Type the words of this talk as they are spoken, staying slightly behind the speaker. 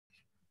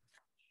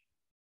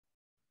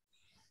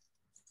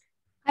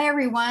Hi,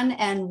 everyone,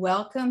 and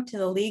welcome to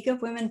the League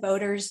of Women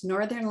Voters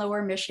Northern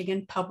Lower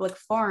Michigan Public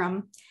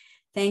Forum.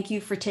 Thank you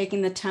for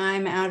taking the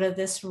time out of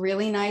this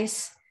really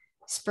nice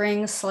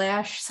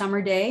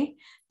spring/summer day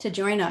to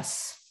join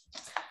us.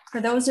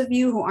 For those of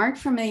you who aren't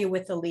familiar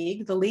with the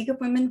League of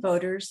Women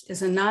Voters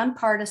is a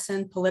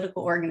nonpartisan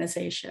political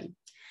organization.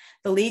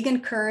 The League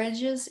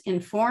encourages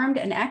informed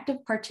and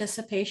active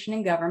participation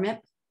in government,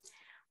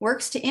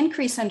 works to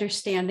increase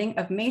understanding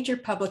of major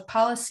public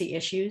policy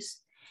issues,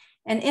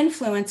 and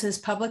influences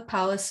public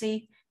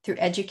policy through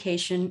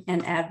education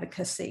and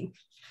advocacy.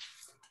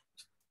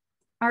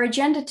 Our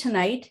agenda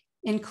tonight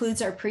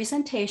includes our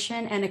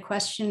presentation and a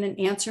question and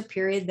answer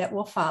period that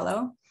will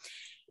follow.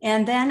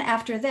 And then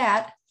after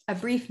that, a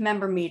brief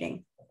member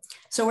meeting.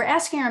 So we're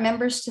asking our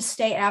members to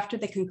stay after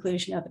the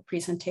conclusion of the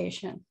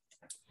presentation.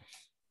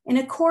 In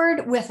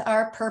accord with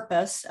our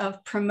purpose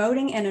of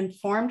promoting an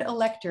informed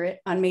electorate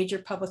on major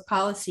public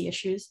policy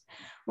issues,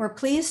 we're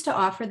pleased to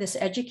offer this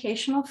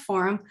educational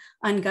forum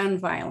on gun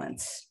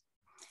violence.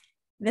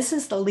 This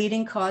is the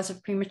leading cause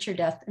of premature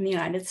death in the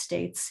United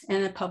States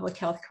and a public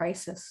health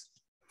crisis.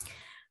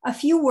 A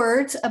few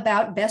words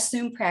about best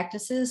Zoom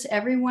practices.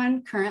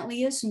 Everyone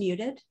currently is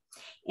muted,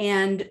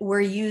 and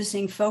we're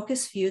using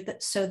focus view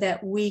so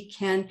that we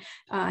can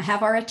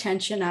have our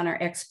attention on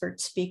our expert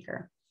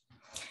speaker.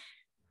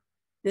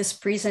 This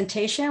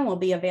presentation will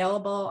be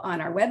available on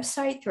our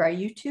website through our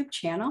YouTube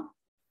channel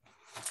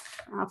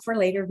for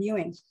later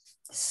viewing.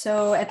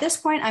 So at this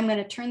point, I'm going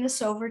to turn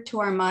this over to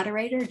our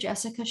moderator,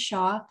 Jessica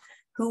Shaw,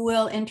 who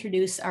will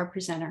introduce our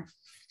presenter.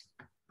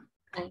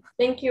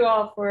 Thank you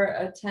all for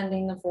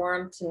attending the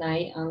forum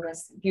tonight on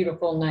this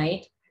beautiful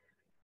night.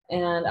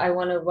 And I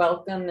want to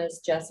welcome Ms.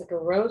 Jessica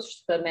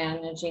Roche, the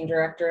Managing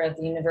Director of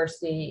the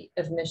University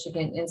of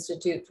Michigan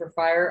Institute for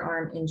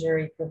Firearm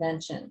Injury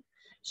Prevention.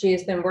 She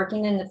has been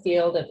working in the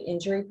field of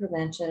injury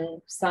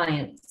prevention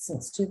science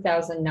since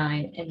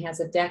 2009 and has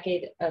a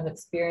decade of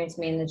experience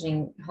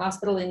managing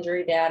hospital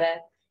injury data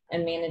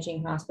and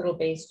managing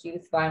hospital-based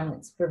youth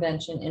violence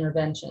prevention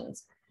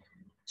interventions.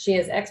 She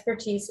has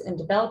expertise in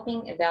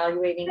developing,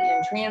 evaluating,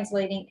 and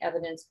translating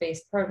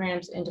evidence-based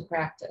programs into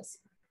practice.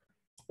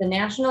 The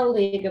National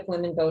League of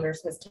Women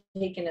Voters has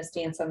taken a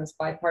stance on this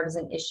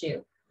bipartisan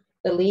issue.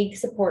 The League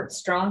supports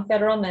strong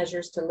federal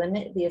measures to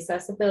limit the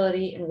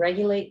accessibility and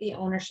regulate the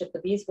ownership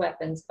of these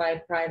weapons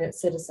by private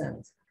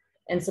citizens,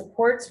 and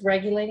supports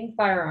regulating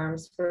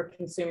firearms for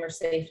consumer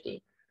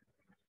safety.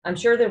 I'm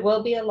sure there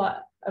will be a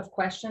lot of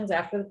questions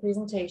after the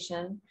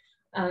presentation.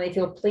 If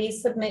you'll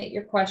please submit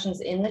your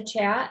questions in the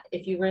chat.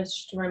 If you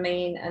wish to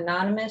remain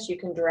anonymous, you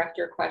can direct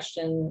your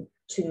question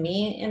to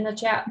me in the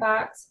chat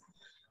box.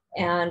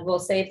 And we'll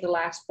save the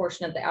last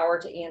portion of the hour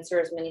to answer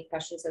as many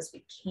questions as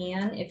we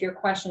can. If your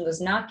question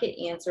does not get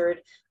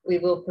answered, we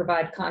will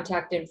provide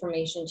contact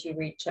information to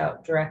reach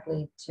out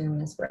directly to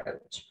Ms.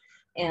 Roche.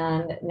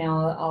 And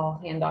now I'll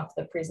hand off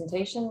the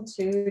presentation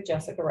to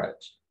Jessica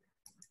Roche.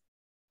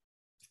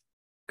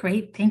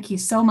 Great, thank you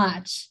so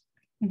much.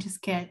 And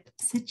just get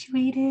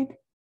situated.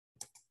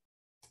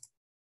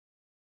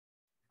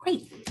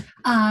 Great.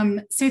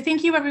 So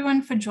thank you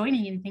everyone for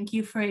joining, and thank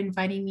you for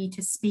inviting me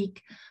to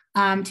speak.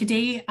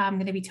 Today, I'm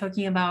going to be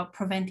talking about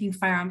preventing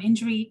firearm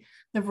injury,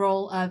 the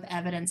role of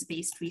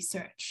evidence-based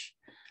research.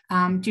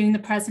 During the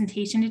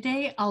presentation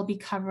today, I'll be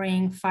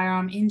covering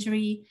firearm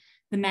injury,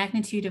 the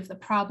magnitude of the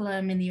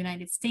problem in the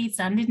United States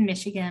and in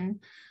Michigan,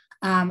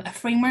 a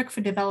framework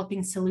for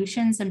developing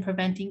solutions and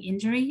preventing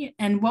injury,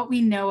 and what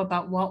we know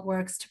about what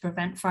works to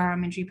prevent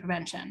firearm injury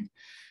prevention.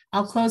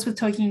 I'll close with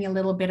talking a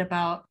little bit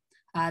about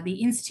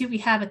the institute we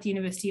have at the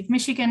University of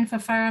Michigan for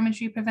Firearm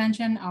Injury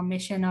Prevention, our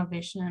mission, our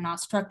vision, and our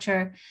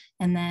structure.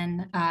 And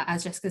then,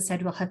 as Jessica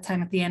said, we'll have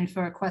time at the end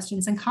for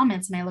questions and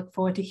comments, and I look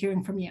forward to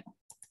hearing from you.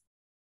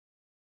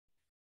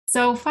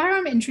 So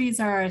firearm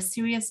injuries are a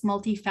serious,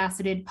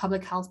 multifaceted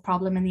public health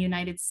problem in the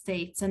United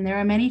States, and there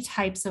are many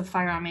types of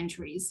firearm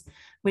injuries,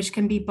 which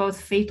can be both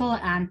fatal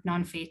and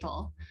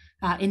non-fatal.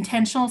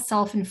 Intentional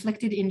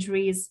self-inflicted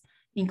injuries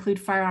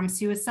include firearm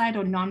suicide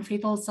or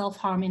non-fatal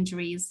self-harm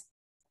injuries.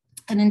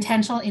 And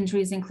intentional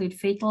injuries include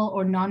fatal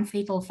or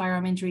non-fatal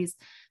firearm injuries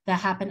that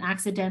happen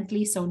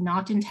accidentally, so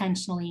not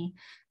intentionally,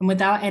 and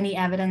without any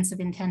evidence of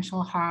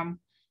intentional harm.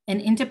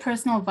 And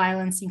interpersonal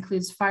violence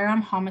includes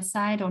firearm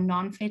homicide or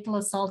non-fatal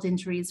assault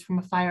injuries from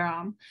a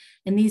firearm.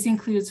 And these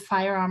includes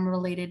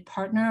firearm-related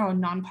partner or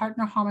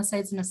non-partner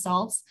homicides and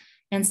assaults,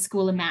 and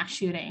school and mass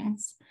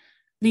shootings.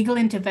 Legal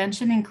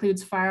intervention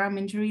includes firearm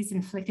injuries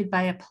inflicted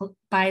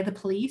by the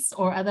police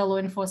or other law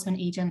enforcement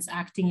agents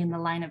acting in the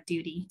line of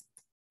duty.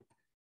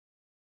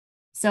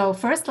 So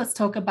first, let's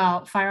talk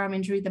about firearm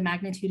injury, the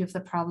magnitude of the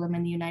problem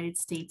in the United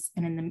States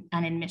and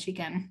in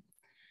Michigan.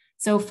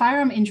 So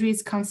firearm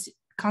injuries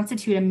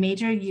constitute a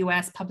major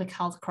US public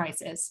health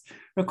crisis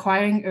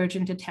requiring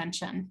urgent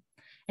attention.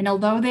 And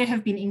although there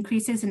have been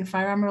increases in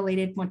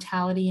firearm-related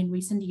mortality in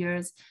recent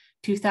years,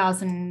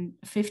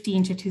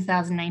 2015 to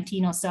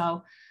 2019 or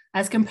so,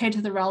 as compared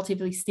to the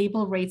relatively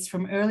stable rates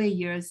from earlier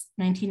years,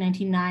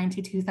 1999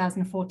 to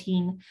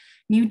 2014,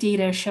 new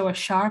data show a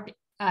sharp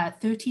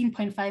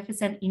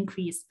 13.5%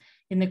 increase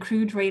in the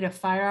crude rate of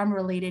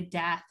firearm-related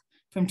death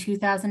from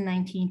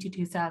 2019 to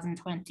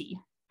 2020,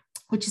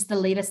 which is the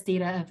latest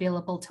data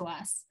available to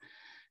us.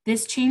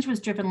 This change was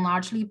driven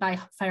largely by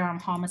firearm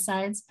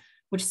homicides,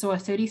 which saw a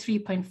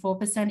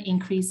 33.4%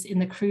 increase in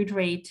the crude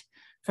rate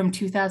from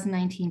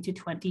 2019 to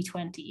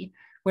 2020,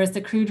 whereas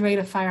the crude rate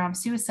of firearm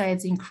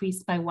suicides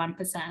increased by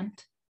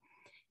 1%.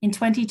 In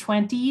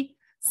 2020,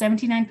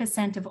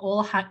 79% of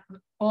all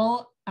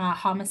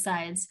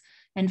homicides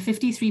and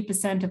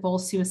 53% of all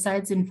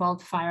suicides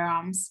involved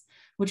firearms,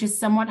 which is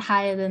somewhat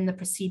higher than the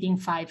preceding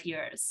 5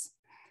 years.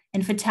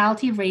 And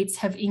fatality rates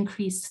have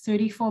increased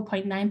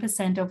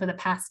 34.9% over the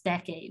past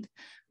decade,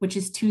 which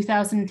is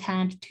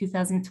 2010 to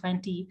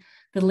 2020,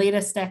 the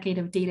latest decade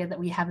of data that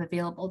we have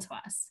available to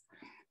us,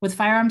 with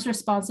firearms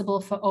responsible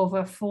for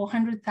over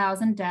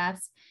 400,000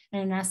 deaths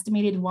and an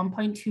estimated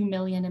 1.2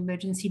 million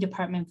emergency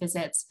department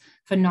visits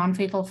for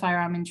non-fatal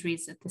firearm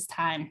injuries at this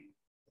time.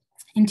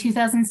 In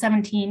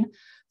 2017,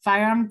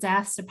 firearm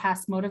deaths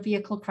surpassed motor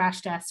vehicle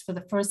crash deaths for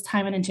the first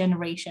time in a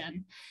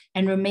generation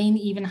and remain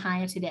even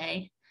higher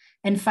today.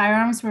 And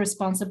firearms were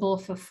responsible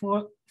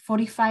for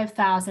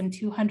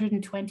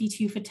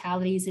 45,222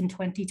 fatalities in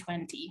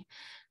 2020,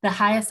 the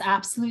highest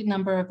absolute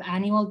number of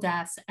annual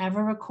deaths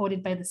ever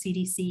recorded by the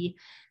CDC,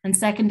 and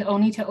second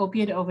only to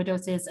opioid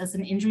overdoses as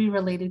an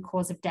injury-related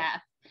cause of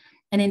death.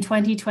 And in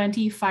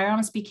 2020,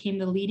 firearms became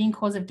the leading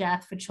cause of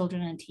death for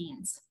children and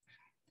teens.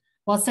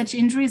 While such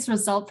injuries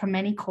result from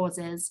many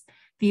causes,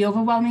 the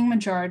overwhelming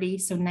majority,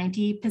 so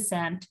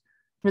 98%,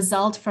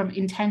 result from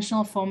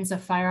intentional forms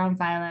of firearm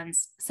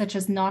violence, such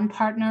as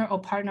non-partner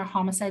or partner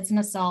homicides and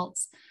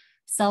assaults,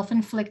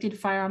 self-inflicted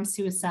firearm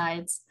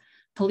suicides,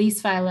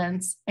 police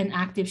violence, and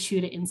active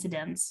shooter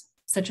incidents,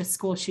 such as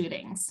school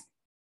shootings.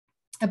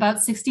 About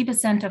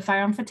 60% of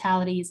firearm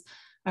fatalities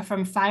are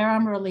from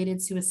firearm-related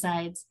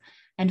suicides,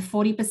 and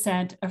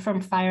 40% are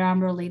from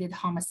firearm-related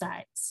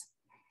homicides.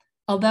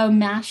 Although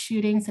mass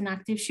shootings and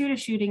active shooter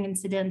shooting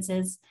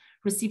incidences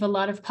receive a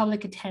lot of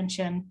public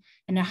attention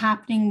and are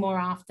happening more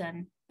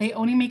often, they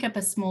only make up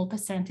a small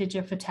percentage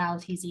of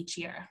fatalities each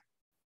year.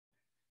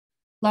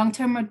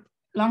 Long-term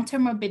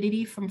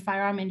morbidity from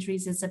firearm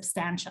injuries is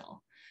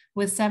substantial,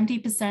 with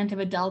 70% of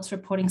adults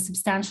reporting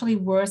substantially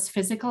worse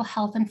physical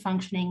health and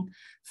functioning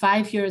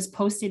 5 years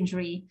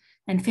post-injury,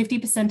 and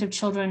 50% of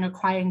children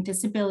requiring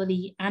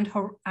disability and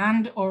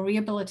or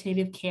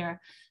rehabilitative care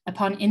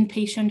upon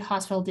inpatient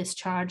hospital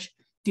discharge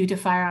due to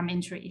firearm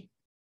injury.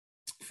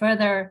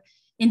 Further,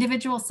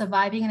 individuals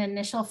surviving an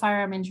initial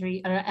firearm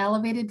injury are at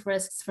elevated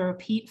risks for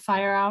repeat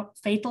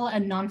fatal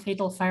and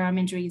non-fatal firearm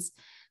injuries,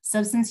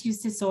 substance use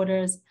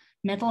disorders,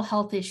 mental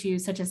health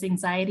issues such as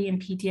anxiety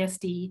and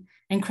PTSD,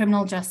 and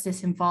criminal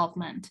justice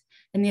involvement.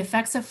 And the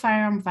effects of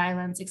firearm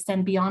violence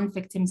extend beyond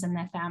victims and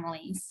their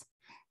families.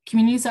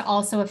 Communities are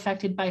also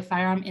affected by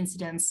firearm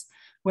incidents,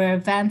 where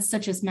events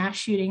such as mass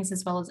shootings,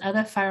 as well as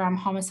other firearm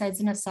homicides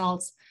and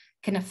assaults,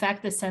 can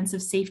affect the sense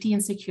of safety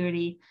and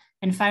security,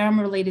 and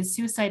firearm-related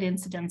suicide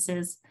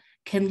incidences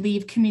can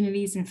leave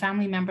communities and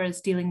family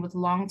members dealing with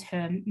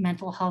long-term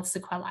mental health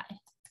sequelae.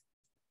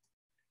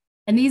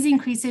 And these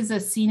increases are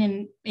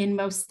seen in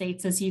most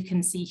states, as you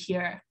can see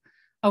here.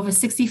 Over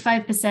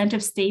 65%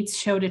 of states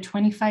showed a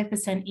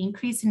 25%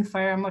 increase in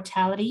firearm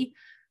mortality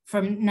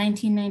from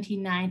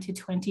 1999 to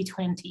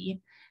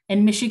 2020,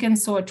 and Michigan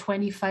saw a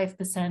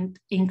 25%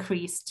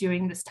 increase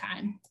during this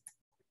time.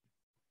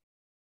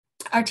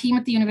 Our team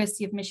at the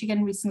University of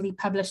Michigan recently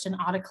published an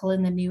article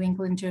in the New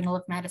England Journal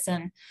of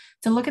Medicine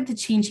to look at the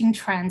changing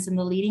trends in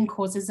the leading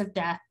causes of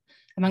death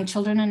among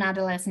children and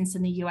adolescents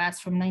in the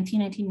US from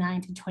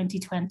 1999 to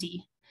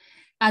 2020.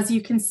 As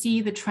you can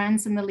see, the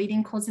trends in the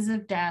leading causes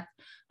of death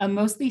are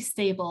mostly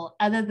stable,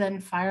 other than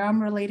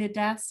firearm-related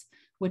deaths,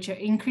 which are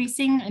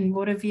increasing, and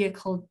motor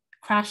vehicle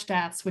crash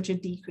deaths, which are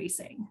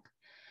decreasing.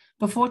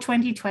 Before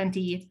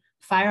 2020,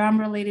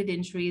 firearm-related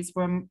injuries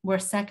were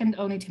second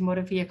only to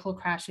motor vehicle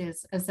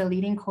crashes as the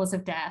leading cause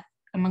of death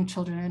among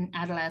children and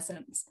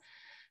adolescents.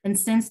 And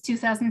since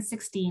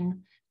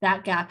 2016,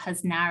 that gap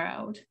has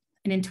narrowed.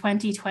 And in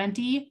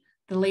 2020,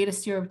 the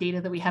latest year of data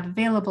that we have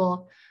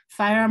available,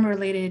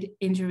 firearm-related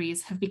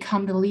injuries have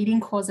become the leading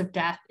cause of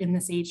death in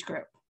this age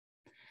group.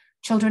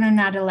 Children and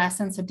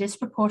adolescents are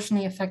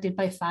disproportionately affected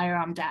by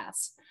firearm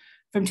deaths.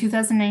 From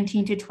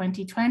 2019 to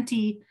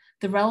 2020,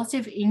 the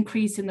relative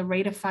increase in the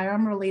rate of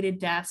firearm-related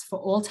deaths for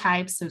all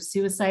types, so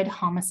suicide,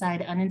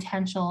 homicide,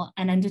 unintentional,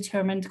 and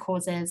undetermined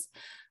causes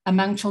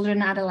among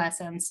children and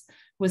adolescents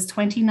was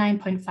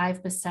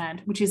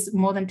 29.5%, which is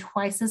more than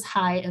twice as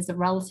high as the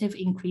relative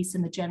increase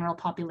in the general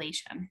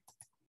population.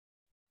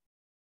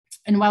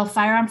 And while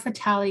firearm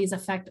fatalities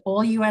affect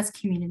all US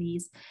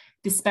communities,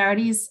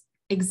 disparities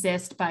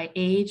exist by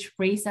age,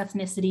 race,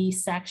 ethnicity,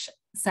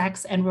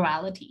 sex, and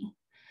rurality.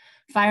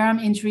 Firearm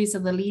injuries are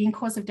the leading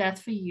cause of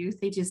death for youth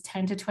ages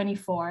 10 to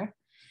 24,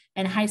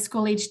 and high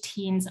school age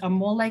teens are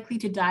more likely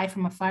to die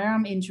from a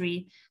firearm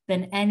injury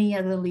than any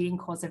other leading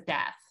cause of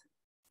death.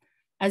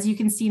 As you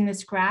can see in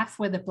this graph,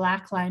 where the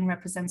black line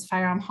represents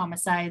firearm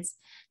homicides,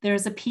 there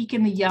is a peak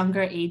in the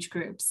younger age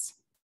groups.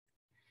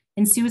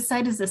 And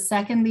suicide is the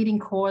second leading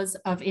cause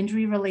of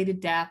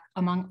injury-related death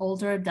among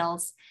older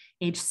adults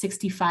aged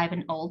 65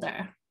 and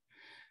older,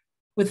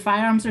 with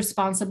firearms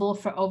responsible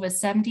for over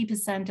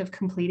 70% of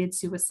completed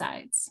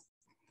suicides.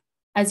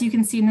 As you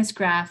can see in this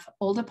graph,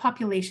 older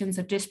populations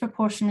are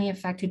disproportionately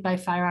affected by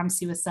firearm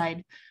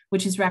suicide,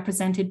 which is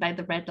represented by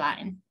the red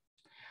line.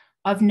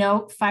 Of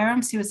note,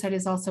 firearm suicide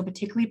is also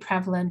particularly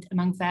prevalent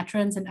among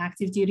veterans and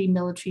active duty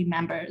military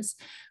members,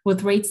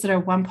 with rates that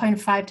are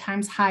 1.5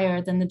 times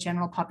higher than the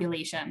general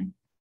population.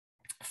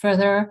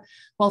 Further,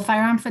 while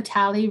firearm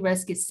fatality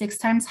risk is 6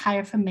 times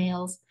higher for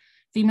males,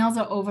 females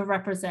are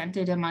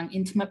overrepresented among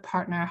intimate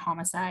partner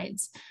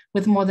homicides,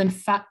 with more than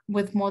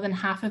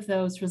half of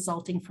those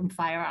resulting from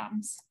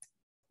firearms.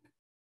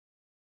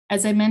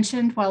 As I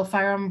mentioned, while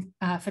firearm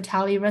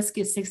fatality risk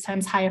is 6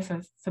 times higher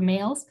for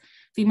males,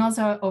 females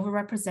are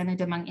overrepresented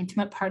among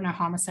intimate partner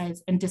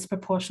homicides and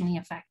disproportionately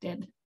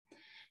affected.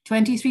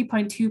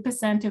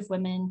 23.2% of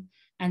women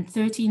and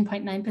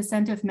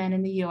 13.9% of men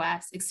in the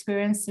US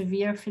experience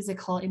severe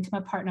physical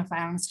intimate partner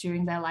violence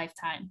during their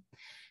lifetime.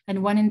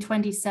 And 1 in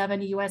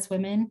 27 US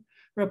women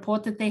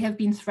report that they have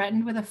been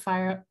threatened with a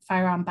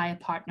firearm by a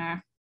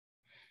partner.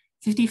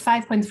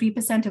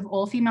 55.3% of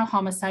all female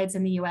homicides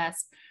in the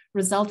US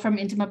result from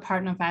intimate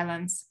partner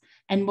violence,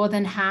 and more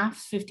than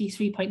half,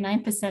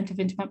 53.9% of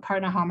intimate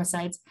partner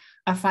homicides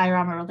are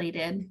firearm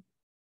related.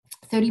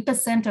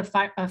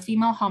 30% of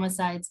female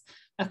homicides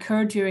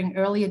occur during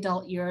early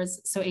adult years,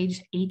 so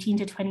aged 18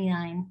 to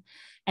 29,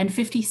 and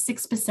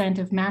 56%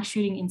 of mass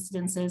shooting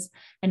incidences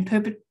in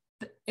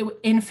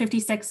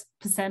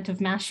 56%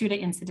 of mass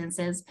shooting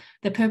incidences,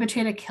 the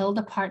perpetrator killed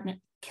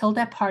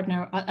their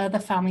partner or other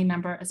family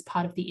member as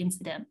part of the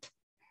incident.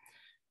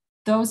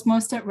 Those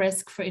most at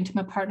risk for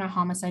intimate partner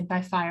homicide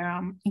by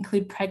firearm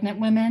include pregnant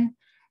women,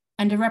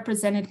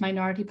 underrepresented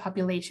minority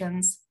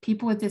populations,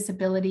 people with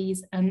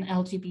disabilities, and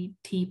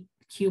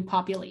LGBTQ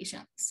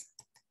populations.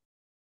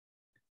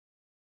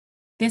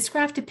 This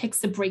graph depicts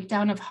the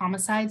breakdown of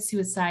homicide,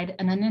 suicide,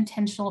 and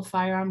unintentional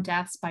firearm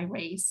deaths by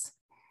race.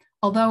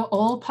 Although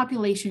all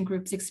population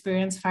groups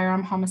experience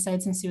firearm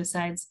homicides and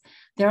suicides,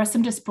 there are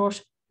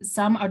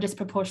some are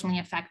disproportionately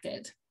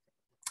affected.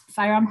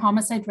 Firearm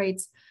homicide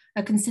rates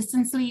are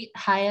consistently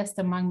highest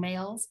among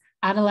males,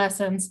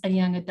 adolescents, and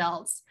young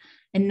adults,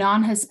 and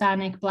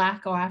non-Hispanic,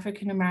 Black, or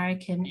African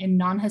American, and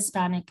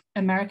non-Hispanic,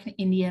 American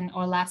Indian,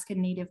 or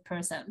Alaskan Native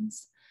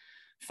persons.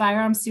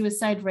 Firearm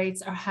suicide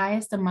rates are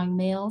highest among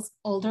males,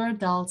 older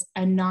adults,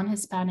 and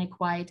non-Hispanic,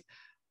 white,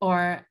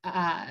 or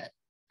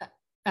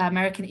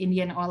American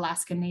Indian, or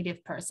Alaskan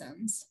Native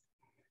persons.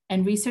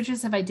 And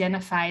researchers have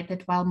identified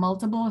that while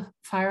multiple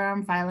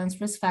firearm violence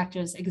risk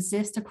factors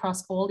exist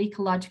across all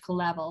ecological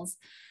levels,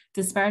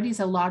 disparities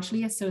are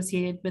largely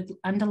associated with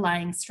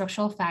underlying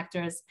structural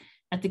factors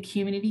at the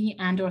community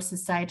and/or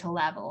societal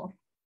level.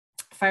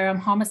 Firearm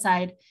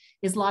homicide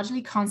is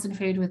largely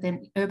concentrated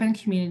within urban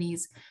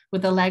communities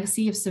with a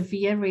legacy of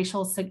severe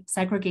racial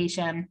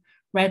segregation,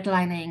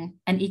 redlining,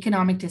 and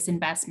economic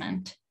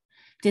disinvestment.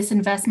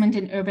 Disinvestment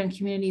in urban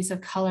communities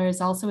of color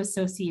is also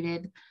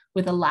associated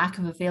with a lack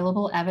of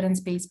available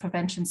evidence-based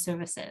prevention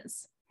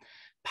services.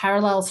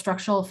 Parallel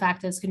structural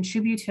factors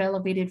contribute to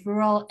elevated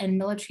rural and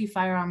military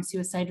firearm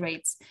suicide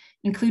rates,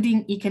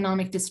 including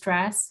economic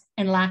distress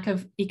and lack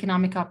of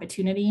economic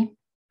opportunity,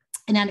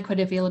 inadequate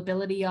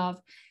availability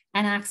of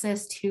and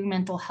access to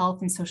mental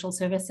health and social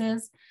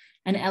services,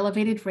 and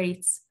elevated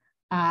rates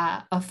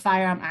of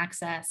firearm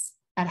access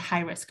at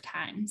high-risk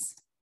times.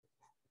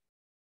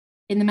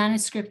 In the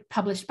manuscript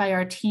published by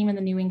our team in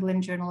the New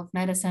England Journal of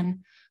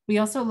Medicine, we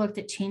also looked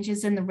at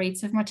changes in the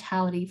rates of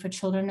mortality for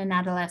children and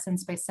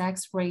adolescents by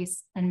sex,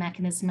 race, and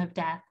mechanism of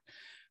death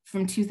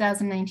from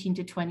 2019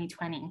 to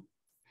 2020.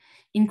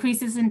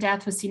 Increases in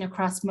death were seen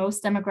across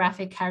most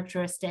demographic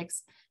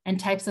characteristics and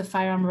types of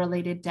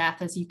firearm-related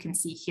death, as you can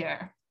see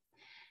here.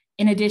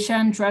 In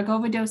addition, drug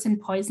overdose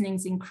and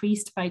poisonings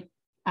increased by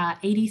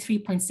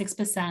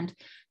 83.6%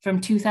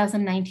 from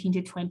 2019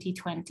 to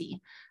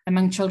 2020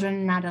 among children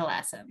and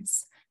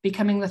adolescents,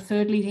 becoming the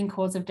third leading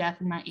cause of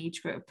death in that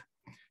age group.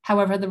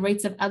 However, the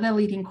rates of other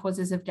leading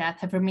causes of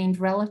death have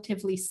remained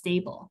relatively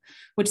stable,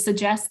 which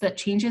suggests that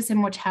changes in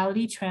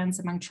mortality trends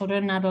among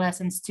children and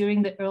adolescents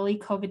during the early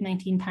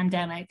COVID-19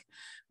 pandemic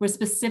were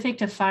specific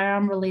to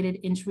firearm-related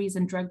injuries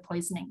and drug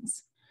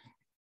poisonings.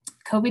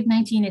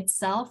 COVID-19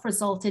 itself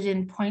resulted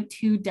in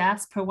 0.2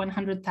 deaths per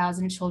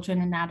 100,000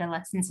 children and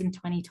adolescents in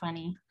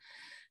 2020.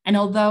 And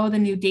although the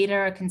new data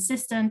are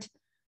consistent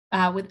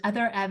with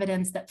other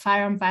evidence that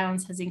firearm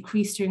violence has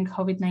increased during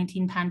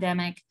COVID-19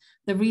 pandemic,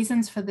 the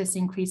reasons for this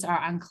increase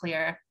are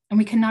unclear, and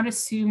we cannot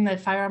assume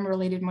that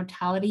firearm-related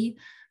mortality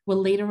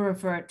will later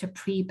revert to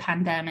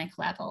pre-pandemic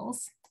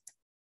levels.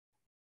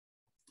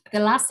 The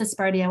last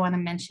disparity I want to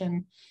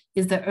mention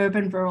is the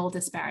urban-rural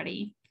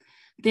disparity.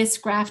 This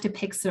graph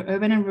depicts the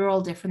urban and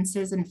rural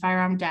differences in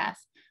firearm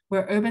death,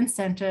 where urban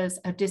centers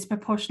are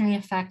disproportionately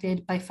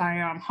affected by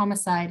firearm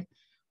homicide,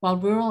 while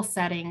rural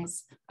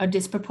settings are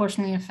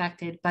disproportionately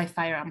affected by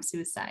firearm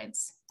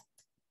suicides.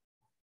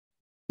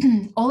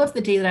 all of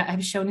the data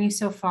I've shown you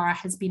so far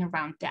has been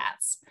around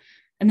deaths.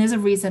 And there's a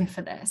reason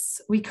for this.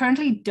 We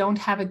currently don't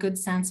have a good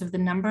sense of the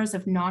numbers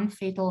of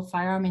non-fatal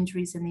firearm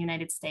injuries in the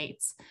United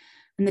States.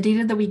 And the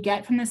data that we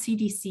get from the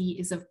CDC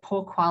is of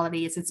poor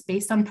quality as it's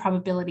based on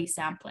probability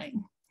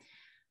sampling.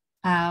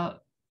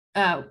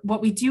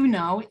 What we do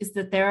know is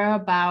that there are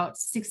about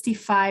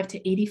 65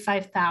 to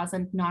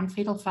 85,000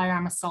 non-fatal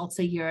firearm assaults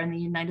a year in the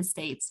United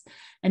States,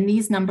 and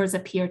these numbers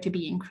appear to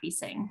be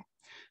increasing.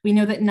 We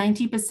know that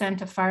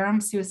 90% of firearm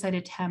suicide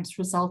attempts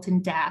result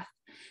in death,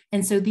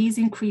 and so these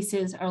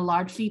increases are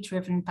largely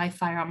driven by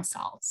firearm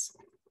assaults.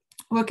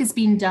 Work is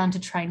being done to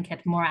try and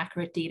get more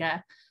accurate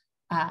data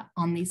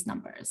on these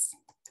numbers.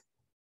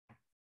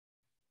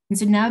 And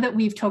so now that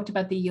we've talked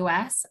about the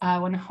US, I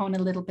want to hone a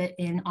little bit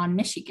in on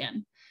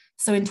Michigan.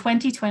 So in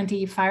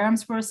 2020,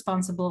 firearms were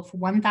responsible for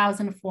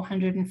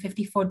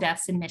 1,454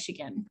 deaths in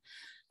Michigan.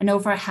 And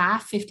over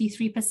half,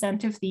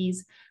 53% of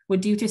these were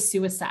due to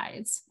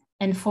suicides,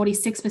 and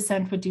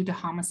 46% were due to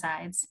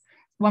homicides.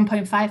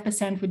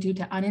 1.5% were due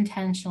to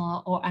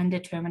unintentional or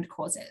undetermined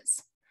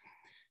causes.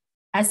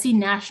 As seen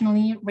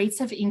nationally, rates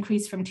have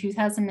increased from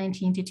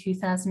 2019 to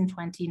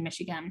 2020 in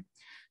Michigan.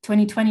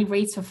 2020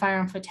 rates for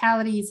firearm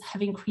fatalities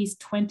have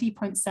increased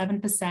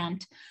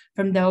 20.7%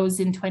 from those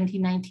in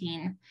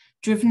 2019,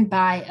 driven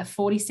by a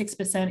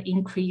 46%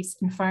 increase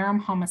in firearm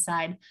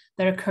homicide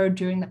that occurred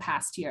during the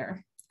past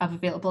year of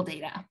available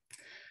data.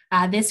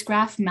 This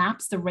graph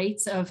maps the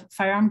rates of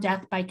firearm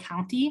death by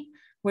county,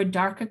 where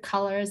darker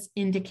colors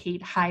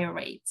indicate higher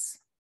rates.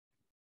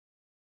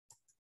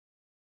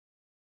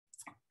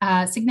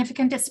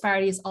 Significant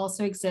disparities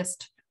also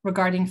exist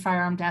regarding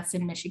firearm deaths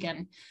in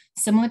Michigan,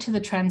 similar to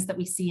the trends that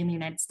we see in the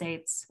United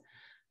States.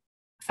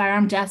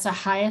 Firearm deaths are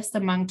highest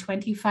among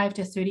 25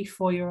 to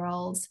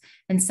 34-year-olds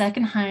and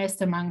second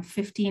highest among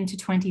 15 to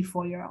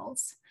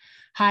 24-year-olds.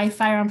 High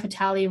firearm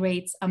fatality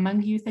rates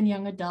among youth and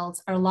young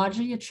adults are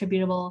largely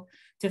attributable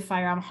to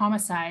firearm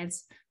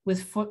homicides,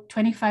 with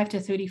 25 to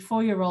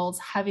 34-year-olds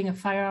having a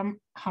firearm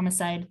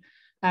homicide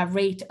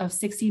rate of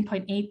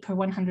 16.8 per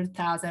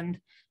 100,000,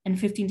 and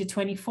 15 to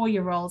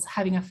 24-year-olds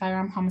having a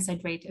firearm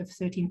homicide rate of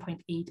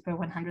 13.8 per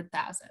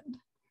 100,000.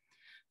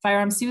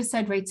 Firearm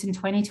suicide rates in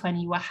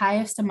 2020 were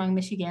highest among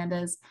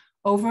Michiganders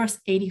over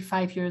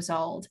 85 years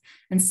old,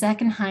 and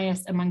second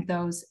highest among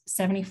those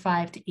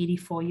 75 to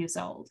 84 years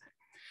old.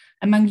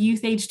 Among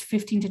youth aged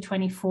 15 to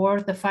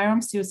 24, the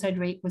firearm suicide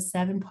rate was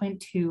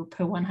 7.2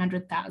 per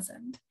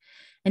 100,000.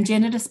 And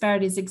gender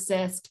disparities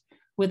exist,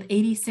 with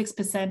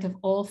 86% of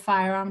all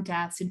firearm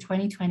deaths in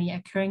 2020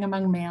 occurring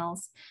among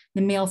males.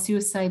 The male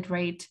suicide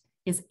rate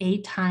is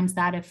 8 times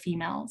that of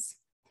females.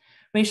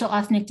 Racial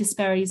ethnic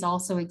disparities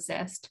also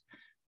exist.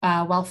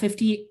 While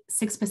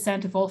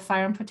 56% of all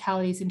firearm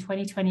fatalities in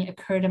 2020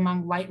 occurred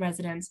among white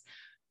residents,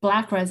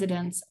 Black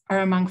residents are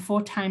among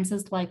 4 times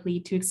as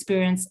likely to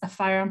experience a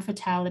firearm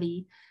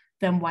fatality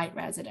than white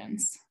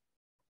residents.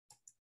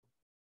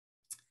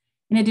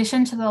 In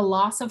addition to the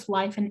loss of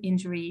life and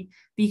injury,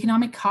 the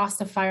economic cost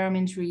of firearm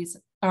injuries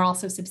are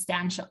also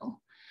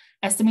substantial,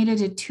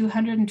 estimated at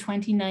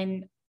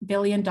 $229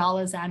 billion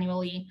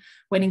annually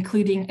when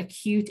including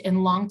acute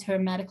and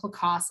long-term medical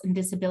costs and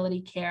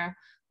disability care,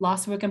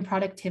 lost work and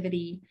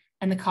productivity,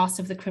 and the cost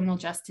of the criminal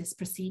justice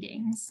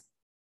proceedings.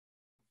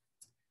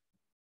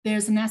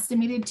 There's an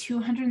estimated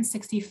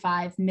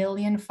 265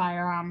 million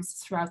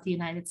firearms throughout the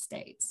United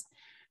States.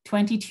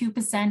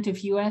 22% of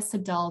US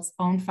adults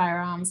own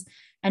firearms,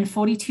 and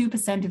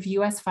 42% of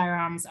US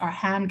firearms are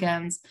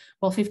handguns,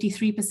 while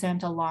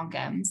 53% are long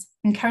guns.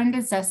 And currently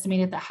it's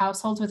estimated that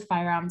households with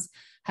firearms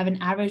have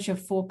an average of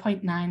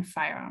 4.9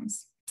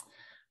 firearms.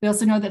 We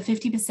also know that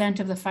 50%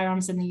 of the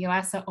firearms in the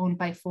US are owned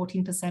by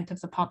 14% of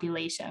the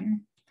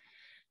population.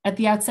 At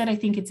the outset, I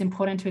think it's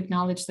important to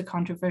acknowledge the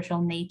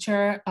controversial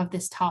nature of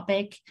this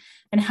topic,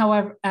 and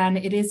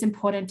it is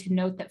important to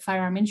note that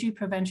firearm injury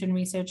prevention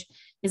research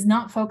is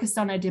not focused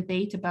on a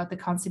debate about the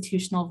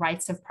constitutional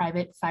rights of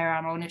private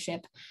firearm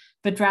ownership,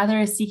 but rather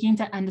is seeking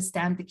to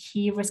understand the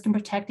key risk and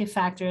protective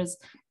factors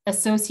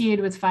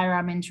associated with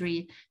firearm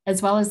injury,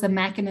 as well as the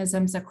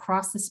mechanisms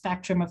across the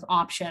spectrum of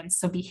options,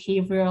 so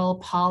behavioral,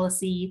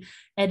 policy,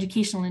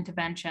 educational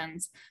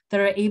interventions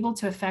that are able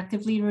to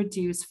effectively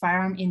reduce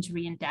firearm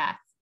injury and death.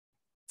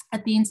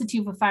 At the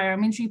Institute for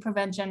Firearm Injury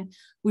Prevention,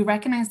 we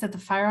recognize that the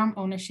firearm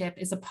ownership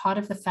is a part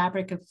of the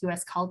fabric of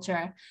US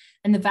culture,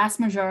 and the vast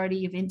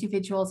majority of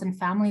individuals and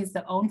families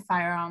that own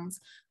firearms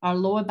are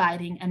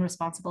law-abiding and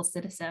responsible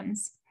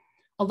citizens.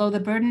 Although the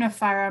burden of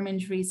firearm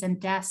injuries and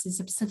deaths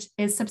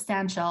is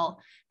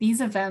substantial,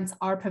 these events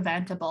are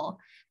preventable,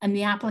 and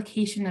the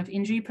application of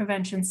injury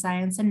prevention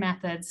science and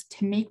methods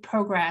to make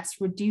progress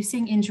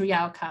reducing injury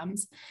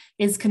outcomes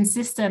is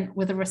consistent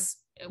with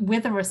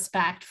a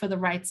respect for the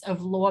rights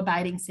of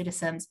law-abiding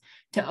citizens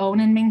to own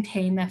and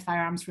maintain their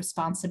firearms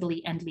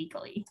responsibly and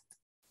legally.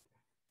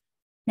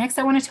 Next,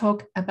 I want to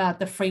talk about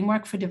the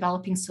framework for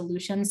developing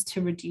solutions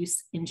to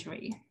reduce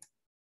injury.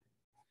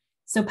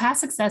 So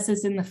past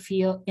successes in the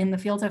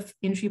field of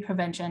injury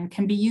prevention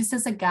can be used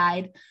as a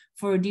guide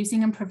for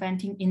reducing and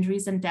preventing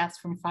injuries and deaths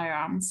from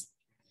firearms.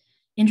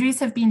 Injuries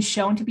have been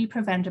shown to be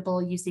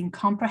preventable using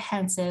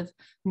comprehensive,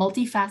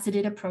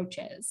 multifaceted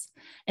approaches.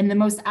 And the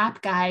most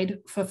apt guide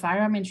for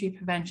firearm injury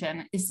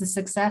prevention is the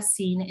success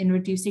seen in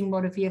reducing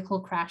motor vehicle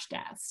crash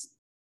deaths.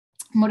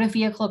 Motor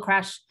vehicle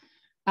crash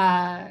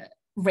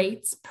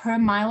rates per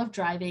mile of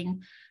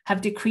driving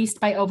have decreased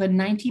by over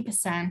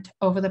 90%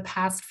 over the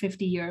past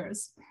 50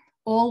 years,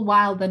 all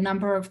while the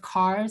number of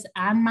cars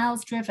and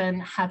miles driven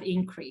have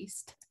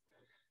increased.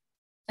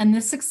 And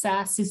this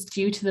success is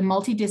due to the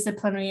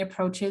multidisciplinary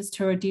approaches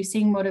to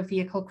reducing motor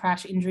vehicle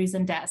crash injuries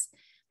and deaths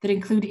that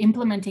include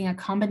implementing a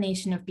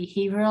combination of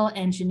behavioral,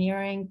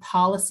 engineering,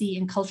 policy,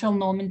 and cultural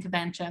norm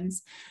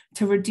interventions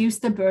to reduce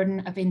the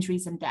burden of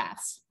injuries and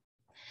deaths.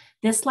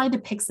 This slide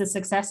depicts the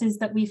successes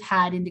that we've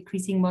had in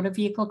decreasing motor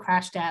vehicle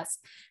crash deaths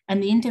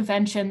and the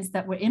interventions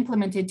that were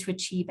implemented to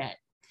achieve it,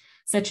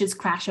 such as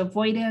crash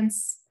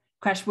avoidance,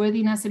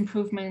 crashworthiness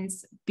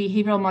improvements,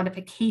 behavioral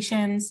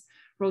modifications,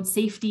 road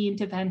safety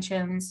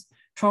interventions,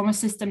 trauma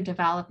system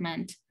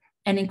development,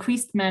 and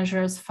increased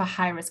measures for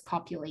high-risk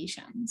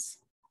populations.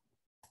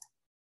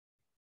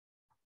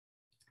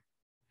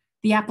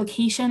 The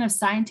application of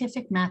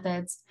scientific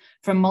methods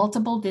from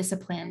multiple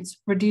disciplines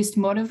reduced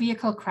motor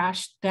vehicle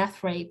crash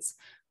death rates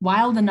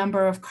while the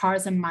number of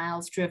cars and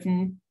miles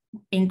driven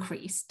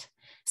increased.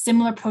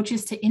 Similar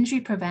approaches to injury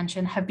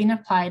prevention have been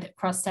applied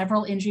across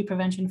several injury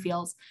prevention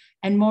fields,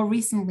 and more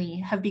recently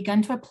have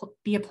begun to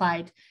be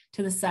applied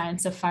to the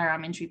science of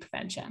firearm injury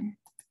prevention.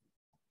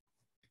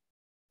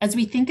 As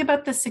we think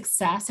about the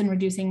success in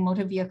reducing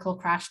motor vehicle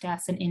crash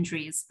deaths and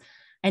injuries,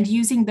 and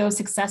using those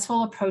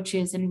successful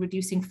approaches in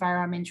reducing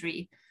firearm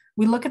injury,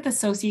 we look at the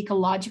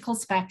socio-ecological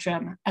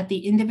spectrum at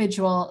the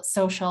individual,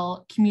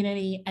 social,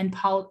 community, and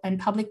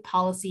public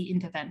policy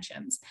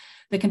interventions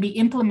that can be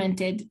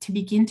implemented to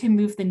begin to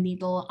move the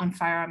needle on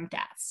firearm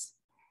deaths.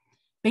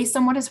 Based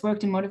on what has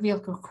worked in motor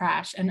vehicle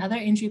crash and other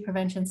injury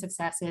prevention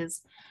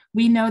successes,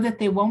 we know that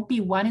there won't be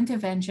one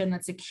intervention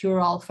that's a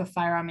cure-all for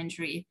firearm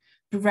injury,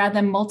 but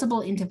rather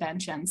multiple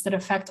interventions that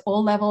affect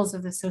all levels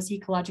of the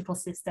socio-ecological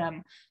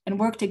system and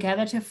work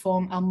together to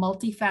form a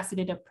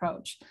multifaceted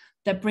approach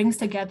that brings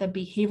together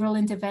behavioral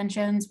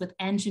interventions with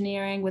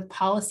engineering, with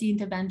policy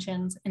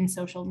interventions and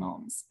social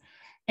norms.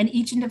 And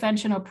each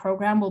intervention or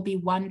program will be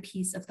one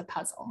piece of the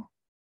puzzle.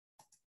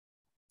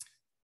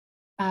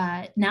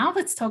 Now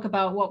let's talk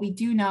about what we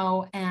do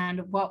know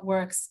and what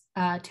works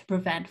to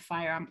prevent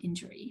firearm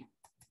injury.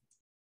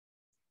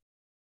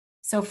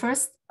 So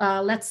first,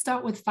 let's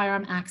start with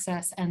firearm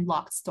access and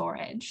locked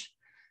storage.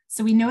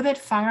 So we know that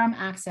firearm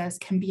access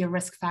can be a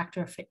risk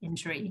factor for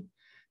injury,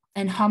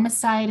 and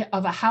homicide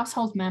of a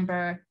household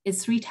member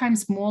is 3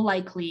 times more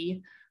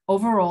likely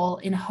overall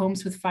in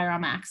homes with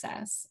firearm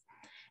access.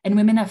 And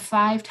women are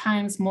 5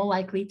 times more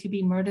likely to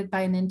be murdered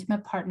by an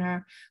intimate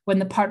partner when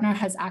the partner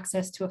has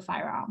access to a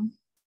firearm.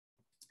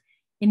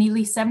 In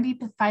nearly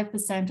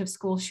 75% of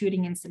school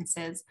shooting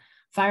instances,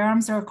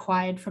 firearms are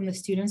acquired from the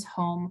student's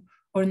home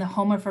or in the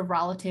home of a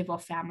relative or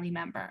family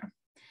member.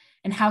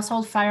 And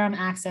household firearm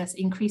access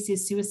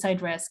increases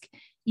suicide risk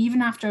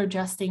even after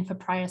adjusting for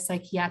prior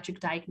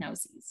psychiatric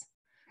diagnoses.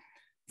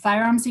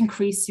 Firearms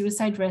increase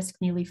suicide risk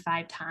nearly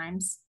 5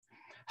 times.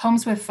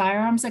 Homes where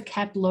firearms are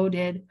kept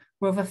loaded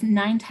were over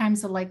 9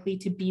 times likely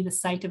to be the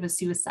site of a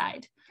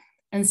suicide.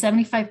 And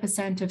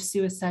 75% of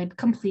suicide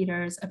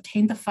completers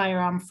obtained the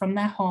firearm from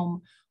their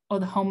home or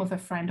the home of a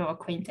friend or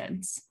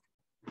acquaintance.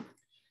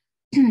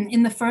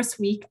 In the first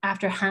week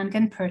after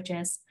handgun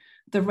purchase,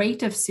 the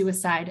rate of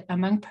suicide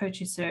among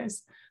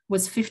purchasers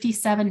was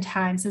 57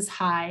 times as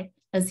high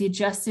as the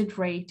adjusted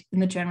rate in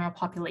the general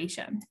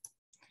population.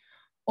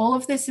 All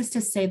of this is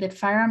to say that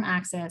firearm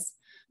access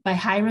by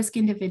high-risk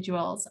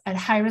individuals at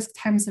high-risk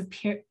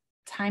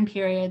time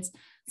periods,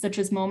 such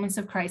as moments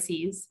of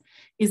crises,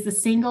 is the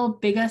single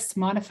biggest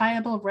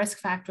modifiable risk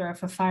factor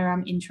for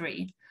firearm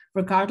injury,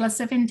 regardless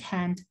of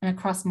intent and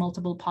across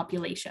multiple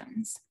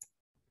populations.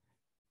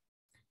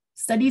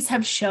 Studies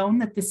have shown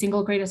that the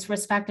single greatest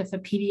risk factor for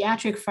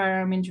pediatric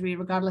firearm injury,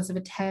 regardless of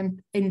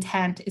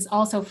intent, is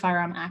also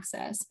firearm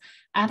access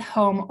at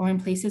home or in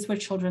places where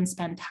children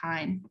spend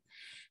time.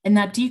 And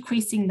that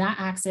decreasing that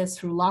access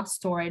through locked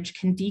storage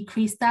can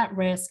decrease that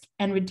risk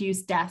and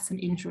reduce deaths and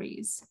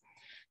injuries.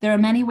 There are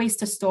many ways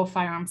to store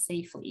firearms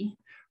safely.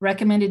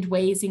 Recommended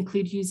ways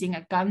include using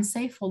a gun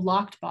safe or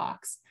locked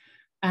box,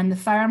 and the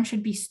firearm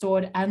should be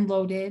stored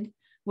unloaded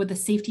with a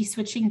safety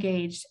switch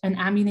engaged and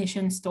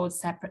ammunition stored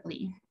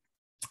separately.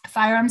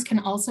 Firearms can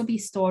also be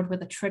stored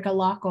with a trigger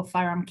lock or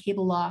firearm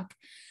cable lock,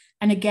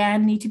 and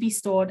again need to be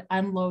stored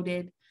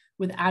unloaded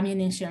with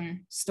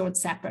ammunition stored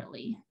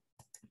separately.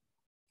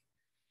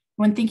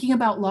 When thinking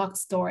about locked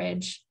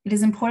storage, it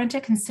is important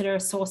to consider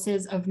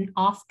sources of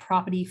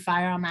off-property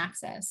firearm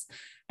access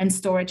and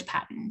storage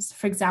patterns.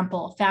 For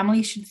example,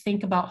 families should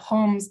think about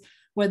homes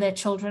where their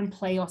children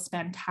play or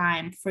spend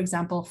time, for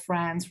example,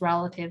 friends,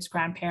 relatives,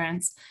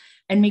 grandparents,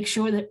 and make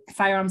sure that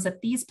firearms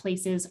at these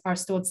places are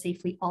stored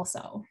safely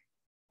also.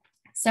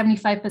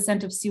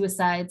 75% of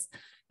suicides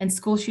and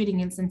school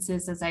shooting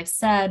instances, as I've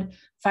said,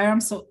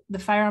 the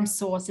firearm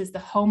source is the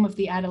home of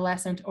the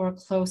adolescent or a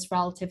close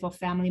relative or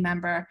family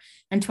member.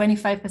 And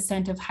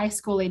 25% of high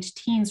school age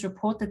teens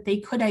report that they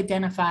could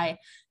identify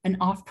an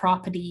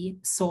off-property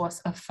source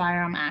of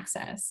firearm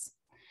access.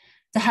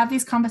 To have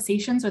these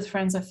conversations with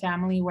friends or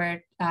family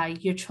where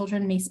your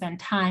children may spend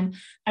time,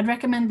 I'd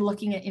recommend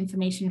looking at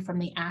information from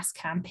the ASK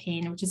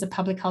campaign, which is a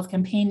public health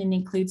campaign and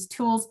includes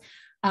tools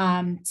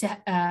to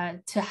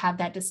have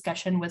that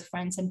discussion with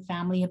friends and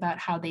family about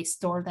how they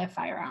store their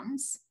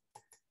firearms.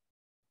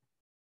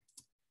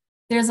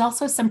 There's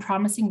also some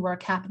promising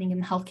work happening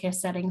in healthcare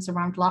settings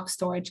around lock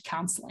storage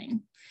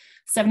counseling.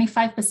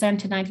 75%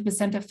 to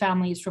 90% of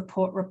families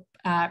report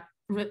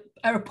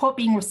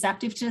being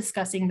receptive to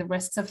discussing the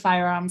risks of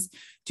firearms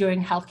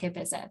during healthcare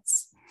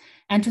visits.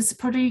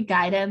 Anticipatory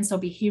guidance or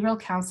behavioral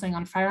counseling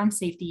on firearm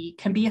safety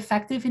can be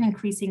effective in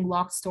increasing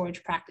locked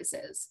storage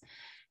practices.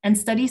 And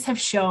studies have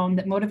shown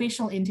that the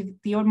motivational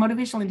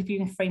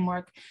interviewing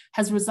framework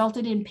has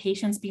resulted in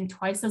patients being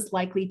twice as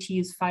likely to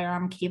use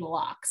firearm cable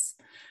locks.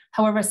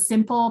 However,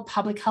 simple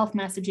public health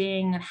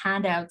messaging and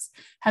handouts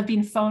have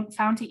been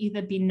found to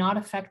either be not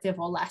effective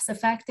or less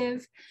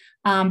effective.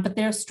 But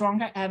there's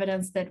stronger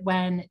evidence that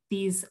when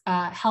these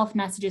health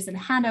messages and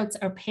handouts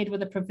are paired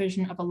with the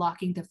provision of a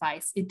locking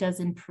device, it does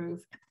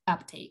improve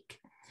uptake.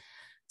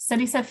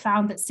 Studies have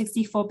found that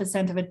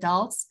 64% of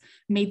adults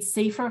made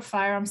safer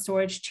firearm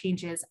storage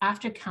changes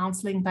after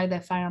counseling by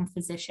their family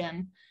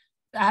physician,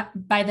 and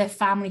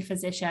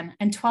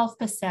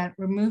 12%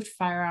 removed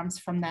firearms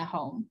from their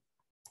home.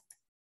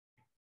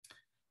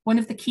 One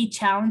of the key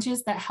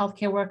challenges that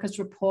healthcare workers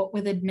report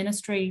with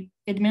administering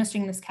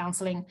this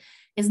counseling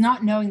is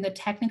not knowing the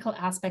technical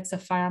aspects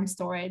of firearm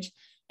storage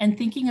and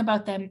thinking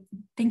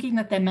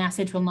that their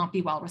message will not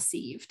be well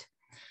received.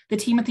 The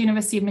team at the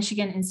University of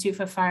Michigan Institute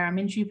for Firearm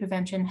Injury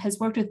Prevention has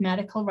worked with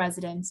medical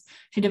residents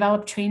to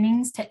develop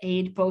trainings to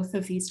aid both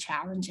of these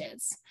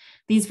challenges.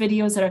 These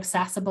videos are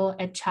accessible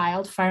at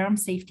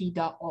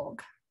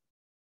childfirearmsafety.org.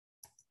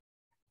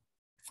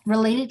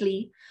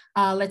 Relatedly,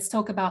 let's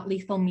talk about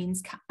lethal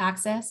means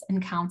access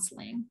and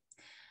counseling.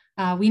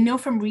 We know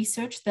from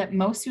research that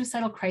most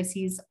suicidal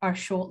crises are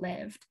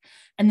short-lived,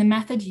 and the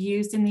method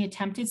used in the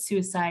attempted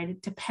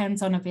suicide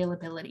depends on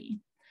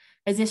availability.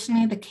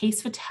 Additionally, the case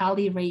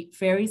fatality rate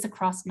varies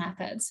across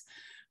methods,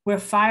 where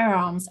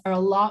firearms are a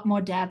lot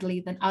more deadly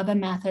than other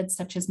methods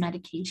such as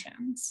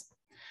medications.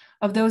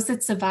 Of those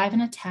that survive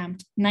an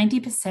attempt,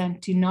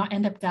 90% do not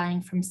end up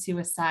dying from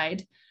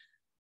suicide.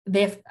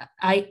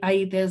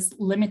 There's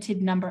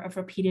limited number of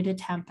repeated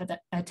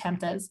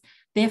attempters.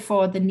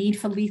 Therefore, the need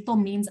for lethal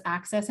means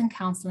access and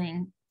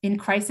counseling in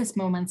crisis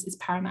moments is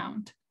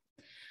paramount.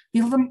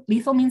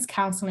 Lethal means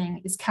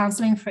counseling is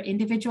counseling for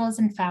individuals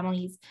and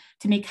families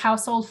to make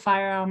household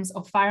firearms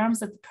or firearms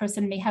that the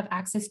person may have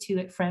access to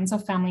at friends or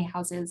family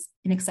houses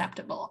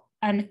inaccessible.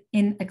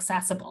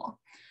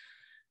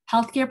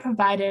 Healthcare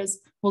providers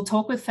will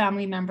talk with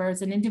family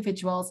members and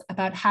individuals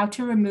about how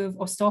to remove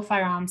or store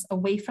firearms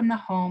away from the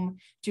home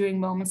during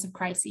moments of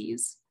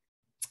crises.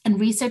 And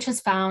research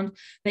has found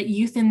that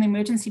youth in the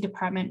emergency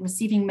department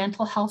receiving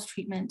mental health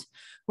treatment,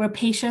 where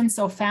patients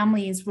or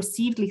families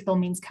received lethal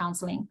means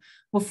counseling,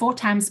 were 4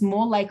 times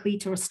more likely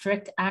to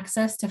restrict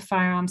access to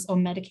firearms or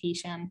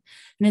medication.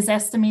 And it's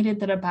estimated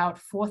that about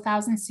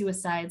 4,000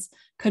 suicides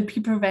could be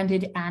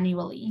prevented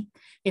annually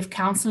if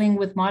counseling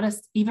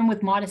even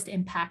with modest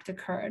impact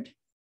occurred.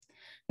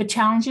 But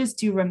challenges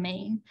do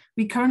remain.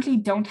 We currently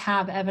don't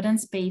have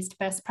evidence-based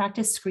best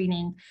practice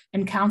screening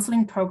and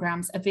counseling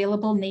programs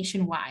available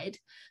nationwide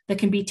that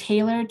can be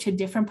tailored to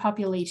different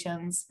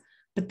populations,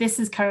 but this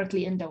is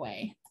currently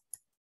underway.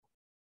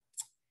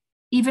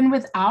 Even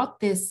without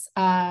this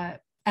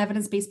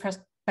evidence-based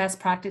best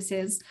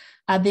practices,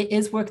 there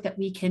is work that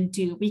we can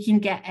do. We can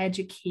get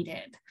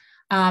educated.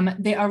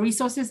 There are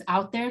resources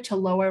out there to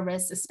lower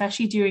risks,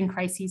 especially during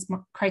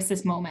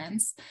crisis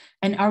moments.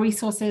 And our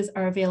resources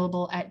are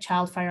available at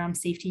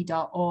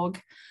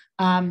childfirearmsafety.org.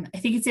 I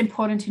think it's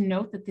important to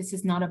note that this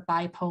is not a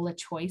bipolar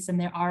choice, and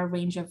there are a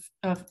range of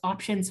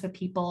options for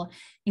people,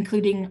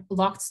 including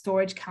locked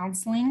storage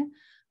counseling,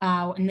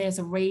 and there's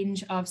a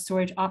range of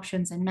storage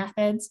options and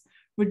methods,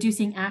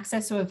 reducing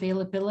access or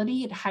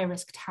availability at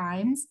high-risk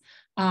times.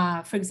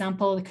 For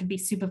example, it could be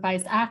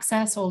supervised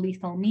access or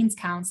lethal means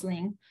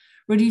counseling,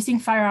 reducing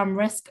firearm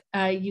risk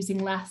using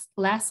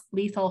less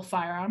lethal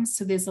firearms.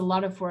 So there's a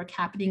lot of work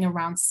happening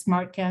around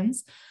smart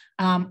guns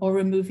or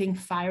removing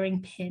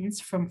firing pins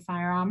from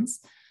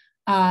firearms.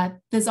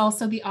 There's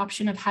also the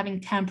option of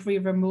having temporary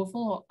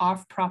removal or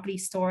off-property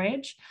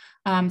storage.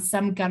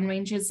 Some gun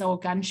ranges or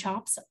gun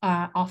shops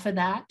offer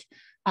that.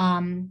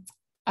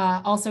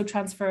 Also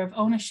transfer of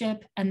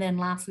ownership, and then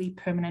lastly,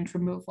 permanent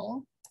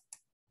removal.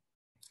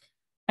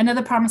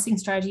 Another promising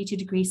strategy to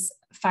decrease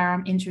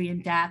firearm injury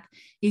and death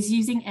is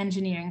using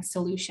engineering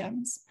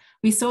solutions.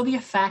 We saw the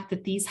effect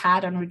that these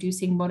had on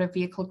reducing motor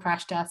vehicle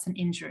crash deaths and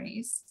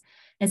injuries.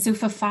 And so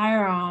for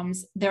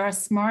firearms, there are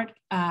smart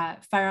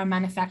firearm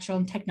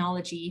manufacturing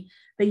technology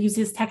that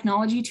uses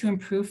technology to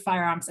improve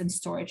firearms and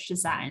storage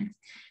design.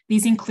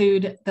 These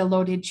include the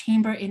loaded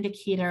chamber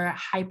indicator,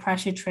 high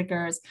pressure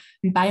triggers,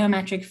 and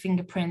biometric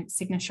fingerprint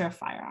signature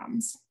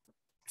firearms.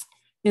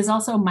 There's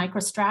also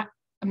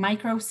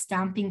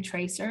micro-stamping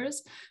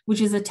tracers,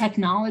 which is a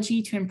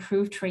technology to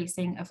improve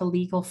tracing of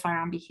illegal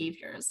firearm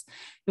behaviors.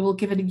 It will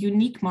give it a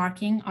unique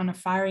marking on a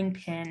firing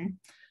pin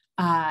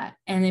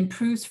and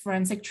improves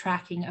forensic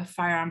tracking of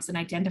firearms and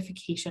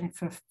identification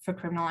for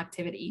criminal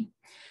activity.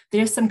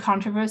 There's some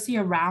controversy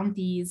around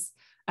these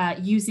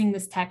using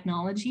this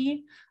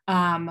technology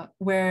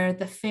where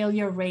the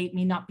failure rate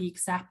may not be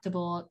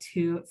acceptable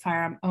to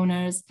firearm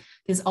owners.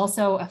 There's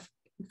also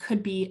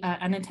could be an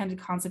unintended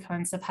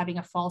consequence of having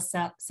a false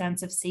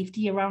sense of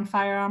safety around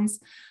firearms.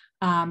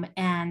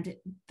 And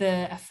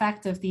the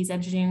effect of these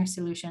engineering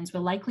solutions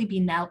will likely be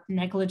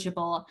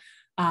negligible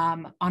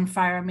on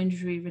firearm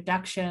injury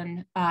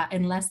reduction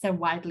unless they're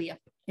widely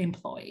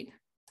employed.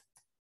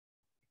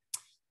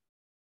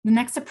 The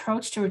next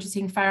approach to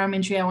reducing firearm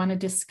injury I want to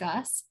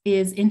discuss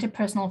is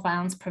interpersonal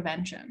violence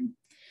prevention.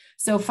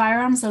 So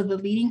firearms are the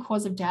leading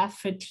cause of death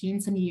for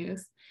teens and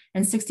youth,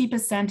 and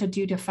 60% are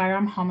due to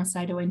firearm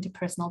homicide or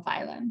interpersonal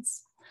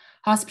violence.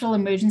 Hospital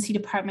emergency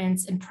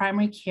departments and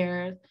primary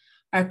care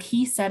are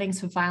key settings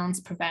for violence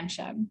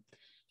prevention.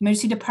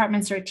 Emergency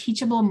departments are a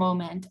teachable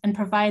moment and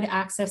provide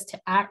access to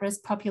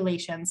at-risk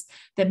populations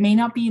that may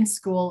not be in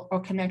school or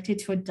connected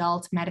to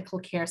adult medical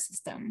care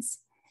systems.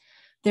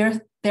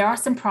 There are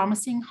some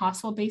promising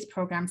hospital-based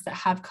programs that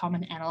have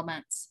common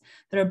elements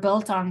that are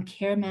built on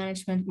care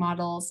management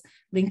models,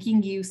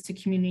 linking youth to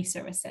community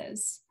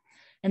services.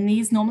 And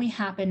these normally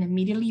happen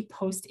immediately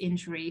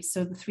post-injury,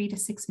 so the 3 to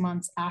 6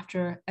 months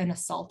after an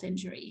assault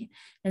injury.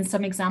 And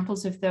some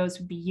examples of those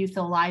would be Youth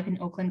Alive in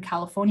Oakland,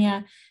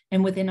 California,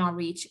 and Within Our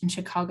Reach in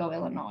Chicago,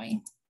 Illinois.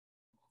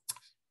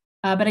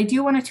 But I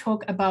do want to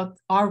talk about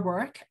our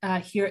work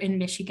here in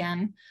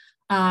Michigan.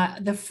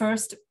 The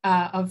first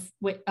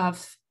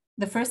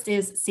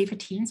is Safer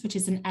Teens, which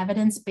is an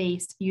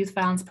evidence-based youth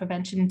violence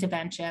prevention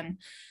intervention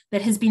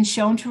that has been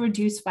shown to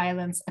reduce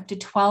violence up to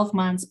 12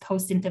 months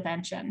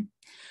post-intervention.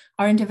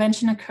 Our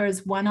intervention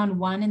occurs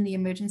one-on-one in the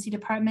emergency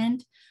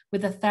department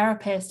with a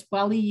therapist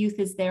while the youth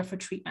is there for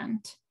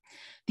treatment.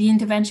 The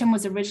intervention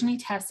was originally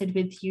tested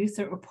with youth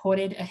that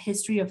reported a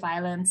history of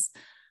violence,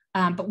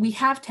 but we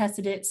have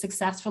tested it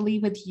successfully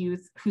with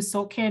youth who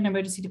sought care in an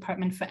emergency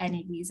department for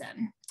any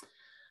reason.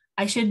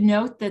 I should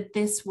note that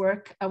this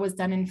work was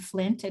done in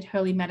Flint at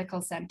Hurley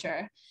Medical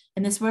Center,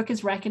 and this work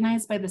is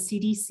recognized by the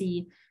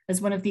CDC as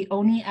one of the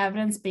only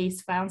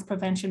evidence-based violence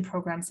prevention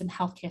programs in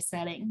healthcare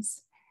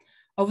settings.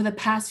 Over the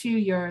past few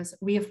years,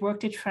 we have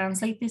worked to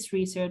translate this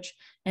research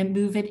and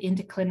move it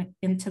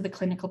into the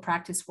clinical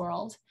practice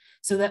world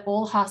so that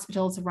all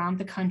hospitals around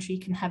the country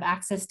can have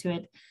access to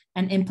it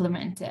and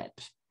implement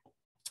it.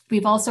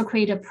 We've also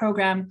created a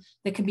program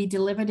that can be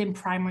delivered in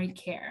primary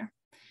care.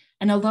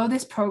 And although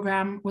this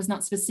program was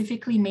not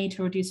specifically made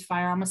to reduce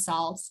firearm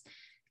assaults,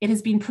 it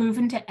has been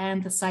proven to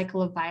end the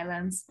cycle of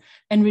violence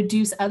and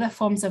reduce other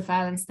forms of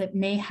violence that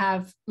may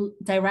have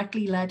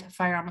directly led to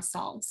firearm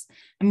assaults.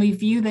 And we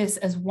view this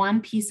as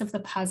one piece of the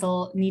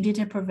puzzle needed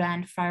to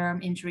prevent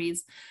firearm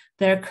injuries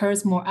that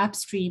occurs more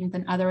upstream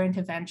than other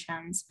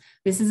interventions.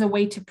 This is a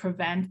way to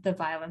prevent the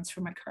violence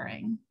from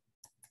occurring.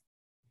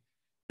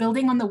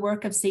 Building on the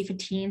work of Safer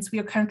Teens, we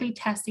are currently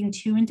testing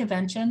 2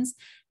 interventions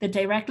that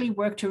directly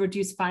work to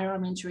reduce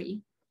firearm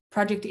injury,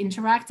 Project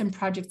Interact and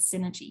Project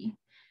Synergy.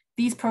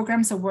 These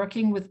programs are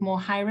working with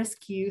more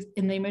high-risk youth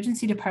in the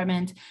emergency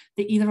department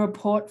that either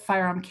report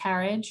firearm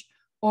carriage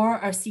or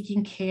are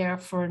seeking care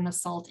for an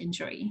assault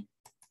injury.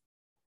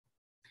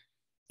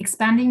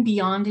 Expanding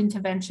beyond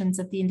interventions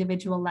at the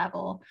individual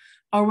level,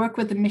 our work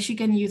with the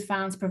Michigan Youth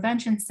Violence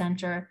Prevention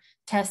Center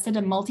tested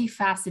a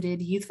multifaceted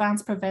youth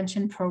violence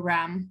prevention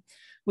program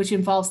which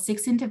involves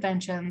 6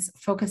 interventions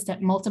focused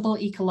at multiple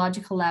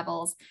ecological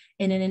levels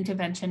in an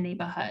intervention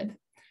neighborhood.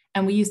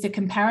 And we used a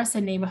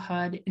comparison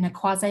neighborhood in a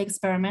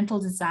quasi-experimental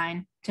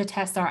design to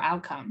test our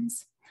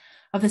outcomes.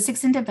 Of the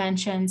 6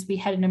 interventions, we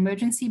had an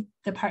emergency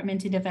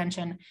department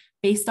intervention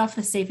based off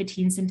the Safer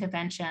Teens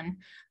intervention.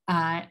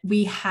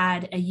 We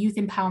had a youth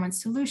empowerment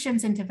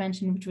solutions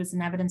intervention, which was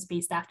an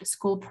evidence-based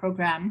after-school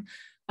program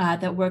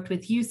that worked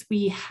with youth.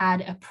 We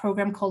had a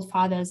program called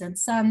Fathers and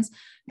Sons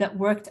that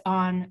worked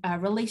on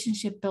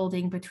relationship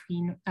building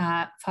between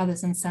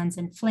fathers and sons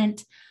in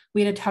Flint.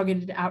 We had a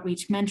targeted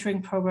outreach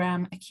mentoring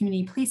program, a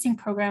community policing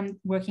program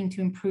working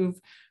to improve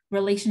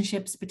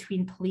relationships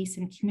between police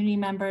and community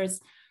members,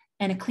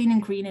 and a clean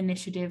and green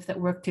initiative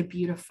that worked to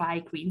beautify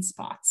green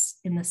spots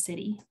in the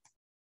city.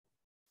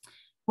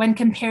 When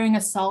comparing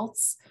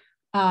assaults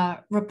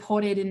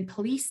reported in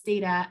police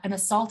data and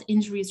assault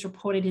injuries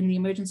reported in the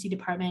emergency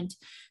department,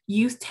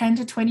 youth 10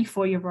 to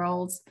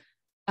 24-year-olds,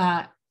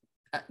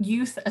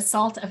 youth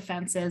assault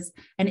offenses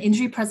and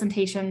injury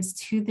presentations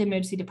to the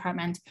emergency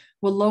department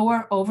were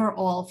lower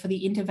overall for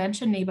the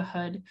intervention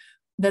neighborhood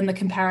than the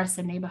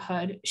comparison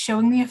neighborhood,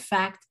 showing the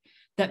effect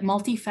that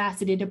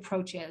multifaceted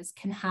approaches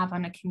can have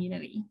on a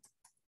community.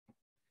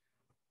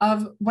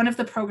 One of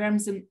the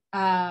programs in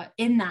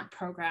that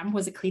program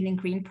was a Clean and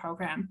Green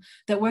program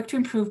that worked to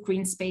improve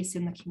green space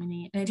in the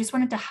community. And I just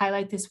wanted to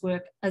highlight this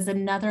work as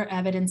another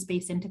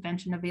evidence-based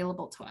intervention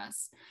available to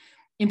us.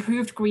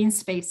 Improved green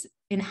space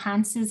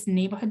enhances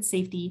neighborhood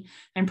safety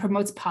and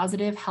promotes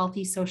positive,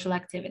 healthy social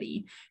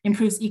activity,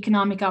 improves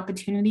economic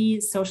opportunity,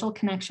 social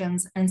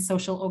connections, and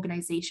social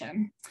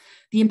organization.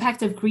 The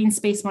impact of green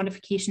space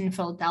modification in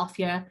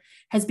Philadelphia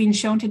has been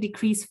shown to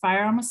decrease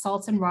firearm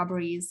assaults and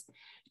robberies,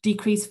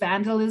 decrease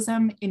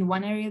vandalism in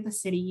one area of the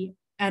city,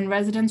 and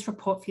residents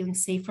report feeling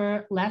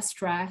safer, less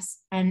stress,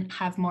 and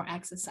have more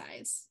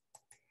exercise.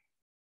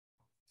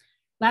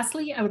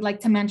 Lastly, I would like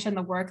to mention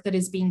the work that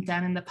is being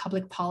done in the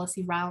public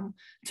policy realm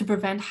to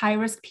prevent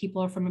high-risk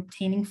people from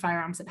obtaining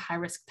firearms at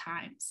high-risk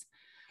times.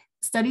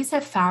 Studies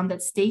have found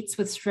that states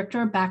with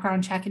stricter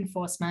background check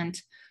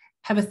enforcement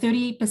have a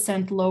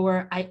 38%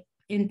 lower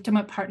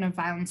intimate partner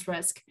violence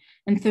risk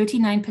and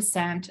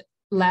 39%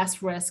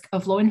 less risk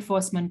of law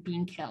enforcement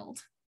being killed.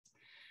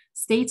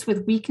 States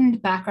with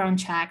weakened background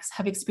checks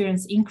have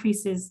experienced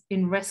increases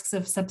in risks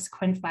of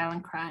subsequent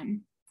violent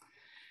crime.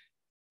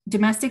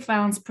 Domestic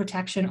violence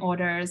protection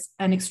orders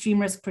and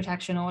extreme risk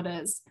protection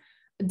orders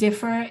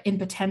differ in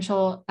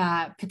potential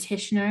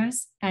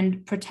petitioners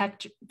and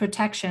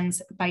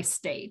protections by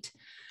state.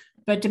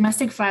 But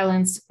domestic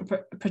violence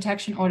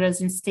protection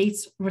orders in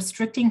states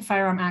restricting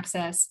firearm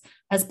access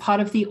as part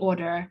of the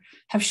order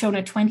have shown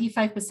a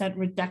 25%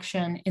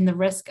 reduction in the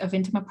risk of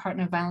intimate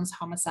partner violence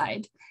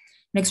homicide.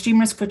 And extreme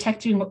risk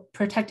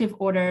protective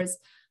orders,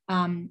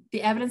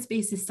 the evidence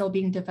base is still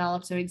being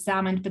developed or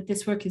examined, but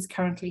this work is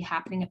currently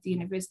happening at the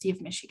University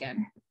of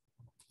Michigan.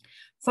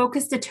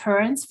 Focused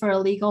deterrents for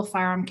illegal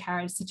firearm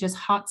carriage, such as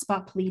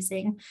hotspot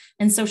policing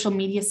and social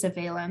media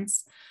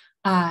surveillance,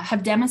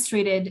 have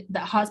demonstrated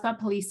that hotspot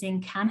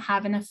policing can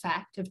have an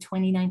effect of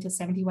 29 to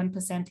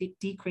 71%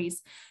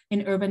 decrease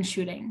in urban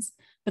shootings,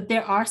 but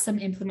there are some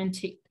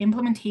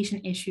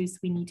implementation issues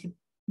we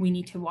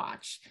need to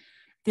watch.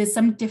 There's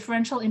some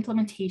differential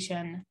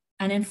implementation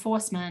and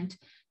enforcement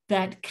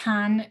that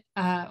can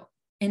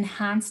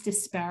enhance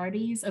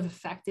disparities of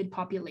affected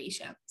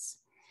populations.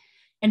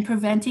 In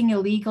preventing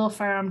illegal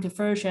firearm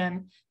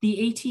diversion,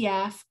 the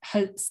ATF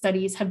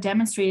studies have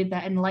demonstrated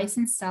that in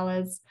licensed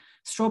sellers,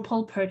 straw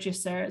poll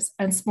purchasers,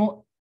 and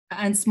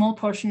small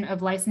portion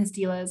of licensed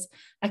dealers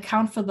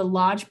account for the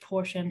large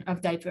portion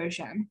of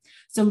diversion.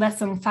 So less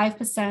than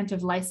 5%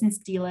 of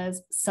licensed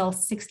dealers sell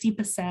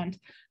 60%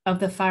 of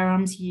the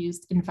firearms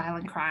used in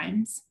violent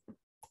crimes.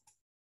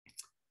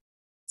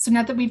 So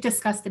now that we've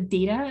discussed the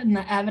data and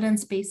the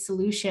evidence-based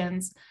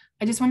solutions,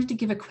 I just wanted to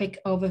give a quick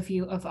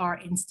overview of our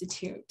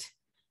institute.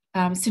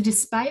 So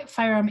despite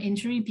firearm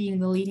injury being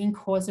the leading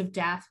cause of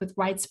death with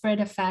widespread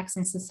effects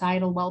on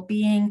societal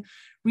well-being,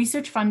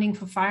 research funding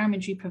for firearm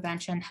injury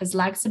prevention has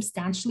lagged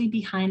substantially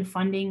behind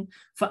funding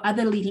for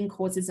other leading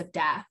causes of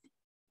death.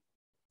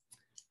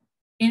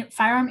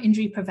 Firearm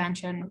injury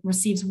prevention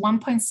receives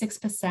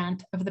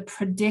 1.6% of the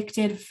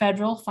predicted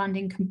federal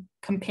funding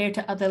compared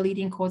to other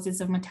leading causes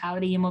of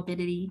mortality and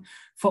morbidity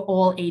for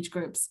all age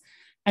groups,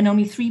 and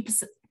only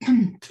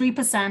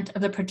 3%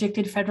 of the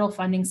predicted federal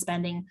funding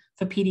spending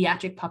for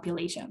pediatric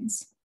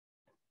populations.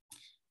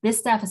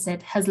 This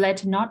deficit has led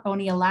to not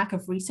only a lack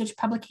of research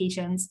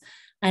publications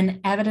and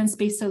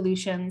evidence-based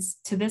solutions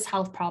to this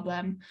health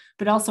problem,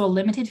 but also a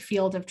limited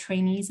field of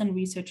trainees and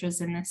researchers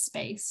in this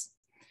space.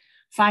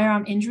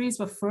 Firearm injuries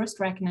were first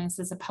recognized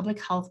as a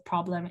public health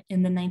problem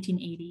in the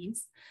 1980s,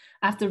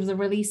 after the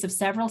release of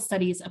several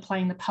studies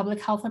applying the public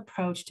health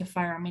approach to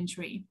firearm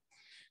injury.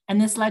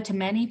 And this led to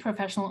many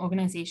professional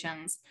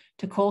organizations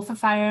to call for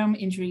firearm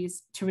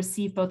injuries to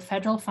receive both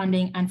federal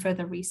funding and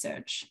further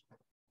research.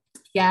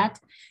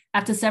 Yet,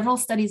 after several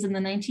studies in the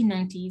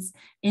 1990s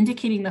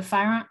indicating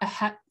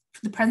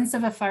the presence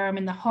of a firearm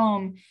in the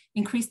home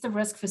increased the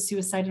risk for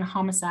suicide and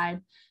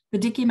homicide, the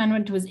Dickey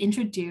Amendment was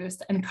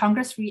introduced and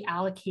Congress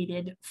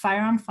reallocated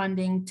firearm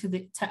funding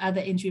to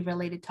other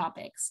injury-related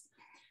topics.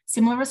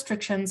 Similar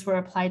restrictions were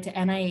applied to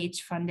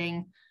NIH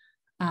funding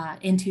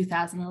in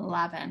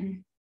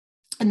 2011.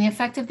 And the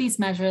effect of these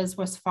measures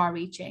was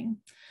far-reaching.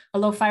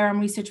 Although firearm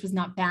research was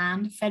not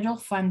banned, federal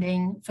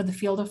funding for the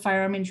field of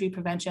firearm injury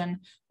prevention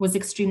was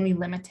extremely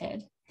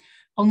limited.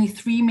 Only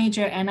 3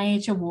 major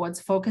NIH awards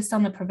focused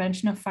on the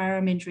prevention of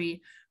firearm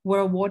injury were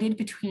awarded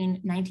between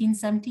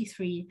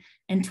 1973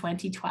 and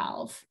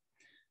 2012,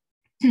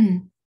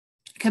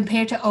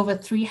 compared to over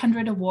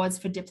 300 awards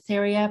for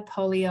diphtheria,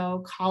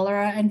 polio,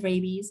 cholera, and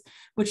rabies,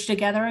 which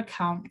together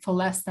account for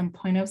less than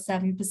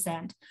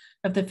 0.07%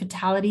 of the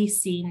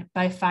fatalities seen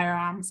by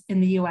firearms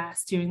in the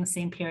US during the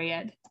same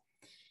period.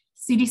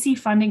 CDC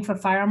funding for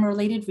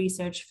firearm-related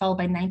research fell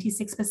by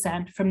 96%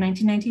 from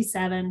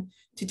 1997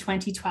 to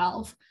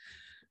 2012.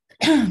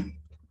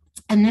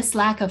 And this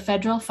lack of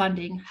federal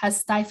funding has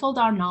stifled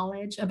our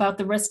knowledge about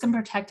the risk and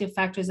protective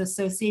factors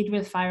associated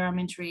with firearm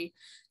injury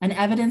and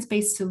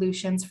evidence-based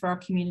solutions for our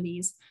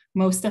communities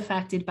most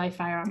affected by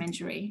firearm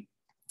injury.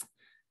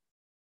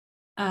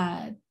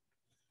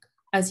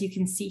 As you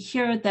can see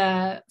here,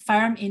 the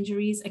firearm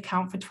injuries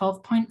account for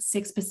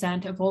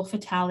 12.6% of all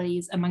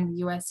fatalities among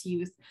US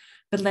youth,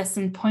 but less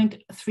than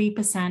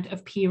 0.3%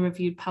 of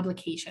peer-reviewed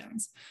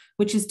publications,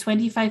 which is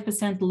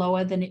 25%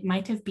 lower than it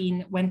might have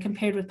been when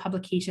compared with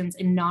publications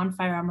in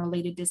non-firearm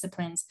related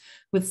disciplines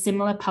with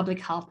similar public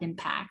health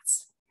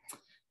impacts.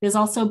 There's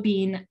also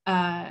been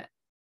a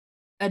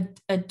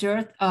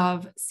dearth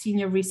of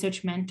senior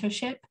research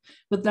mentorship,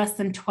 with less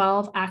than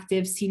 12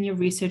 active senior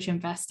research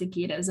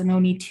investigators and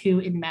only 2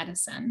 in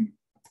medicine.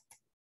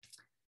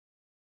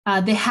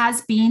 There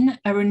has been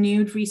a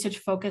renewed research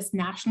focus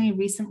nationally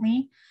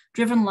recently,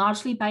 driven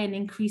largely by an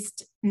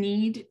increased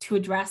need to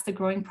address the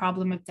growing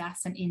problem of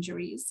deaths and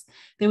injuries.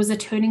 There was a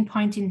turning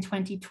point in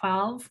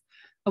 2012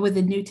 with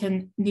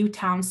the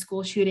Newtown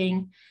school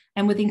shooting,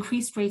 and with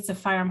increased rates of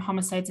firearm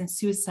homicides and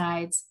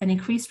suicides, and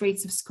increased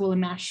rates of school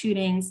and mass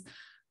shootings,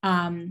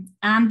 and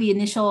the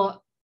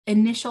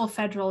initial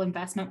federal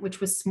investment, which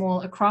was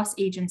small across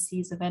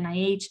agencies of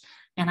NIH,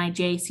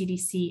 NIJ,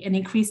 CDC, and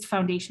increased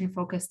foundation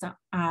focused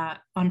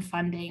on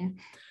funding.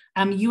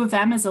 U of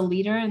M is a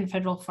leader in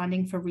federal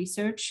funding for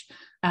research.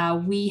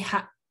 We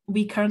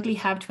currently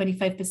have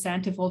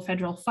 25% of all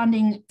federal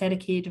funding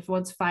dedicated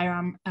towards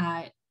firearm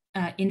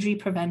injury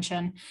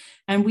prevention.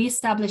 And we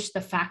established the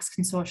FACTS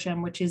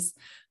Consortium, which is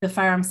the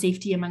Firearm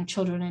Safety Among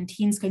Children and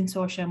Teens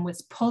Consortium, which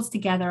pulls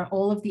together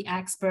all of the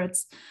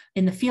experts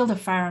in the field of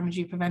firearm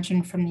injury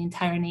prevention from the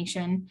entire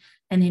nation.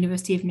 And the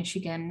University of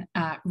Michigan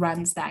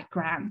runs that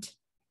grant.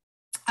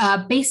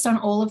 Based on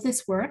all of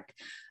this work,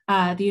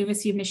 the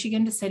University of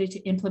Michigan decided to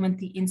implement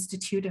the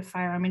Institute of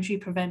Firearm Injury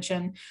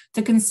Prevention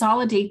to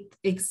consolidate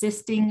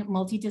existing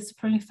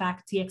multidisciplinary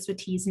faculty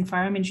expertise in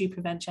firearm injury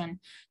prevention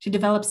to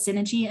develop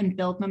synergy and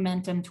build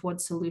momentum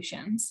towards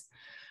solutions.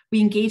 We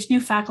engaged new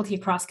faculty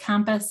across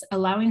campus,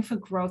 allowing for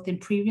growth in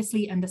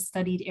previously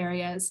understudied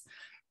areas,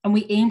 and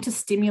we aim to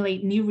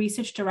stimulate new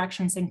research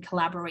directions and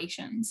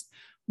collaborations.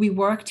 We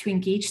work to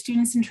engage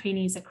students and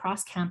trainees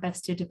across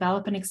campus to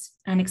develop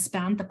and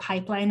expand the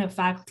pipeline of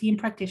faculty and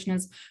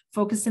practitioners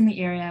focused in the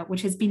area,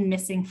 which has been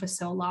missing for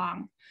so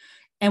long.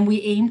 And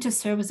we aim to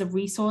serve as a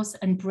resource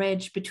and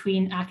bridge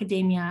between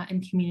academia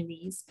and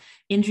communities,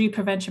 injury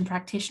prevention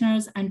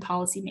practitioners, and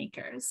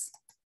policymakers.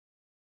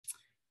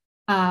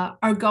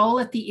 Our goal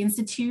at the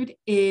Institute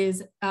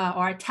is, or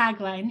our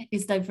tagline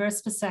is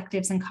diverse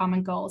perspectives and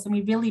common goals. And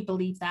we really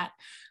believe that.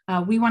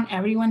 We want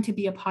everyone to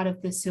be a part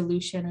of this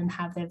solution and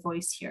have their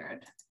voice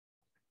heard.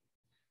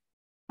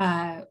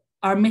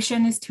 Our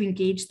mission is to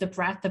engage the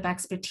breadth of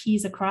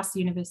expertise across the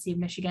University of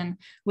Michigan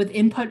with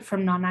input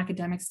from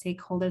non-academic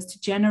stakeholders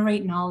to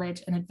generate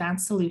knowledge and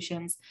advance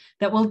solutions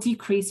that will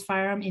decrease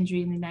firearm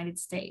injury in the United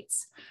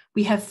States.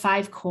 We have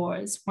 5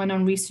 cores, one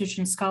on research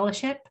and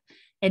scholarship,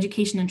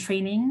 education and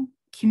training,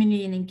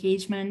 community and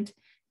engagement,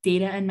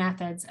 data and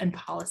methods, and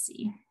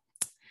policy.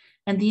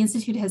 And the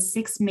Institute has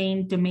 6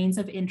 main domains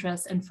of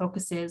interest and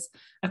focuses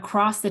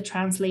across the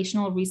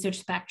translational research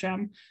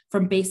spectrum,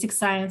 from basic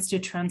science to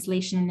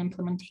translation and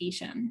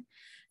implementation,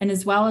 and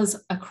as well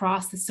as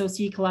across the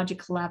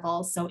socio-ecological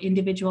level, so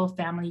individual,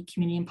 family,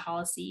 community, and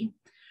policy.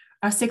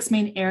 Our 6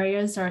 main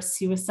areas are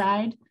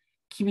suicide,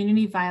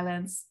 community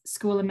violence,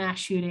 school and mass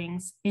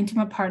shootings,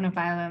 intimate partner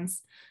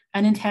violence,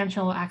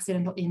 unintentional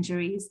accidental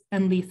injuries,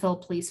 and lethal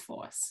police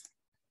force.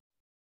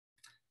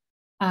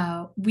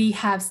 We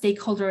have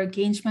stakeholder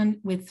engagement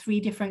with 3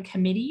 different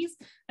committees: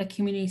 a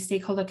community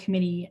stakeholder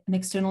committee, an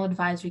external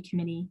advisory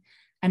committee,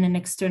 and an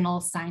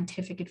external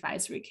scientific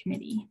advisory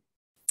committee.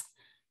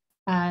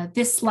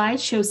 This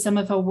slide shows some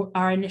of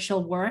our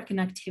initial work and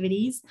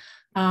activities.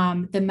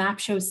 The map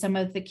shows some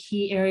of the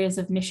key areas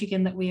of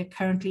Michigan that we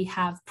currently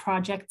have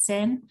projects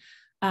in,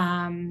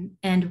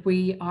 and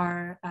we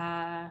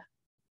are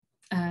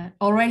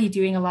already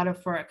doing a lot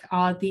of work.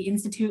 The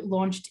Institute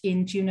launched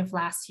in June of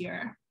last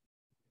year.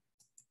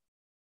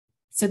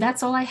 So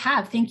that's all I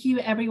have. Thank you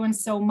everyone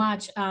so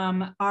much.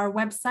 Our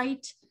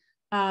website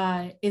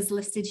is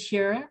listed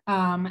here,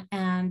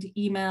 and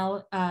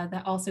email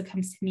that also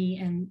comes to me,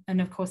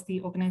 and of course the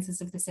organizers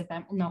of this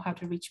event will know how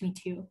to reach me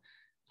too.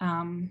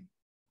 And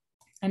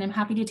I'm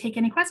happy to take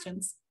any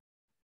questions.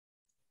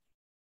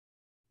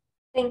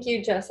 Thank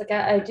you,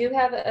 Jessica. I do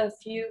have a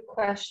few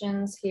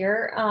questions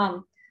here.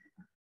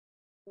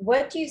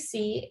 What do you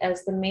see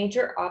as the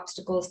major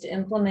obstacles to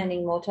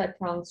implementing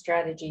multi-pronged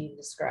strategy you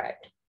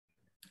described?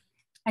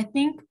 I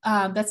think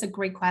that's a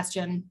great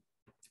question.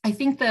 I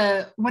think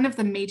one of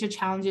the major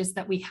challenges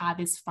that we have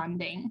is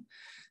funding.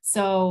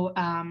 So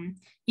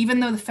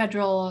even though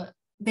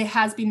there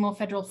has been more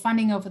federal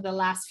funding over the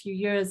last few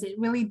years, it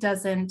really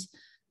doesn't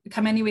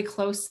come anywhere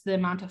close to the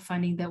amount of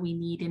funding that we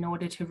need in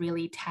order to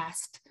really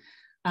test,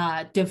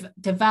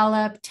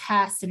 develop,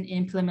 test, and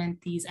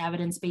implement these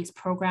evidence-based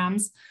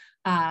programs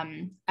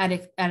at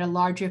a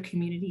larger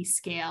community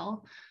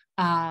scale.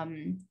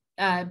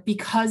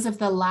 Because of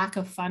the lack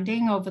of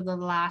funding over the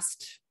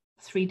last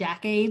 3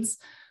 decades,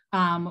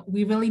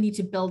 we really need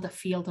to build a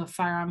field of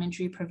firearm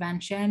injury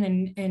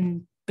prevention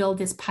and build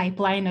this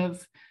pipeline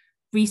of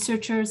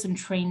researchers and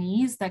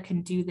trainees that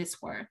can do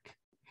this work.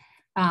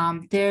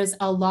 There's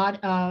a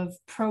lot of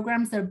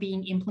programs that are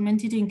being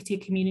implemented into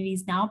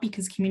communities now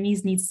because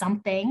communities need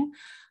something.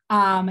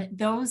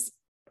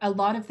 A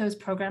lot of those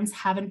programs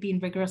haven't been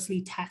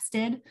rigorously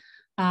tested.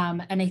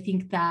 And I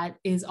think that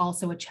is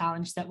also a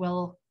challenge that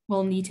we'll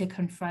need to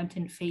confront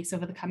and face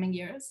over the coming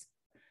years.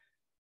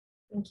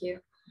 Thank you.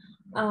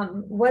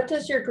 What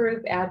does your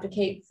group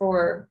advocate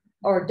for,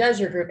 or does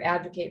your group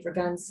advocate for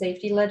gun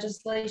safety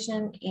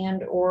legislation,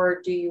 and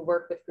or do you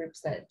work with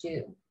groups that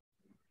do?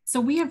 So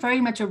we are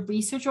very much a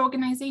research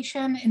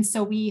organization, and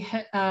so we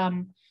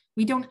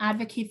don't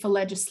advocate for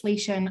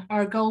legislation.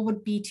 Our goal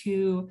would be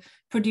to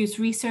produce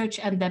research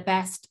and the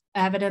best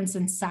evidence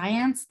and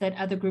science that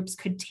other groups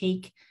could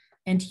take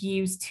and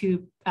use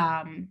to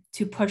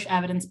push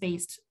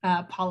evidence-based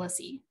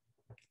policy.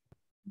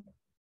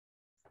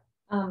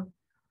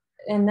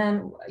 And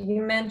then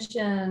you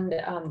mentioned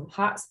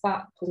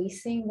hotspot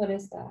policing. What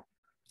is that?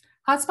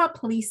 Hotspot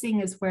policing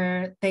is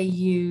where they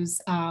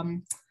use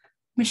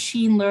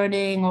machine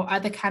learning or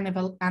other kind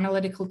of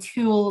analytical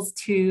tools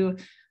to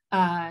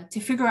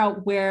figure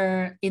out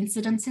where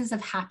incidences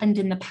have happened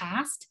in the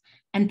past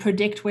and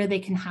predict where they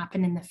can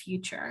happen in the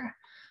future.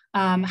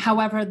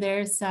 However,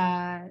 there's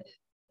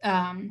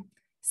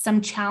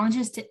some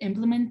challenges to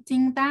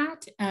implementing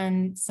that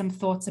and some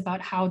thoughts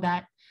about how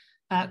that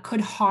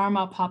could harm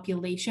our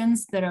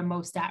populations that are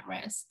most at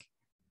risk.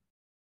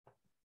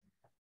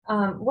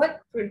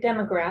 What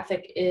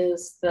demographic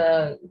is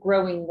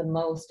growing the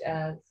most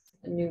as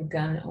new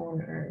gun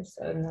owners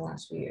in the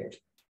last few years?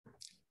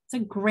 It's a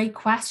great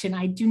question.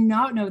 I do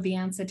not know the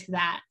answer to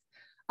that.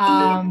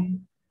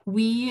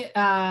 We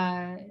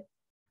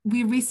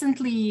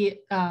recently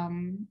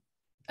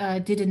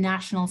did a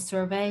national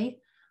survey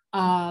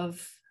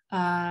of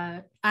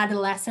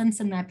adolescents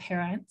and their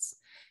parents.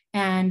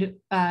 And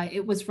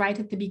it was right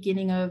at the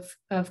beginning of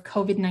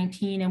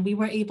COVID-19. And we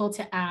were able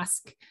to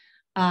ask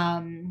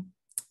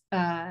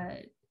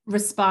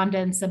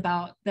respondents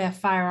about their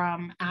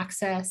firearm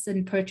access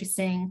and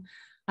purchasing.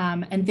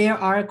 And there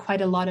are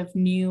quite a lot of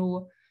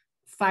new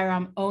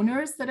firearm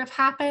owners that have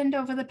happened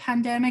over the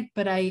pandemic,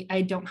 but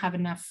I don't have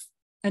enough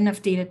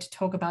data to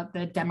talk about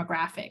the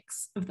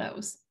demographics of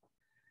those.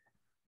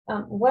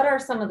 What are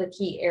some of the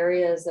key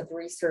areas of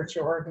research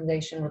your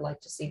organization would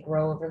like to see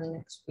grow over the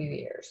next few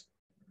years?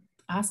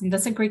 Awesome.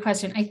 That's a great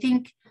question. I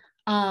think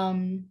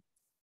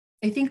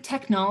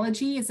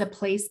technology is a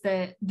place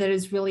that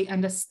is really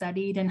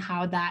understudied and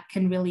how that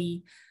can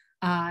really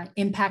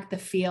impact the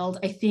field.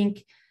 I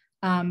think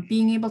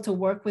being able to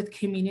work with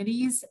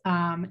communities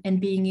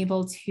and being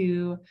able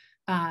to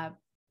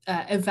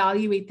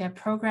evaluate their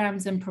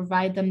programs and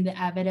provide them the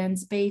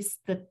evidence base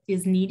that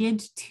is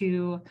needed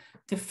to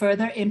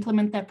further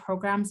implement their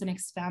programs and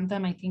expand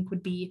them, I think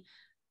would be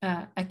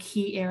a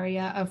key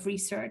area of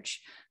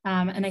research.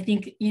 And I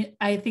think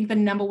the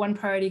number one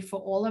priority for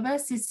all of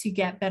us is to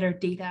get better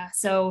data.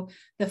 So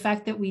the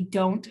fact that we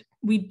don't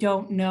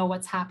know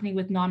what's happening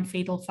with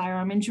non-fatal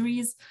firearm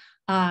injuries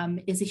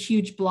is a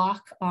huge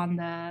block on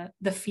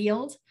the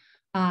field.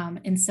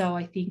 And so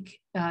I think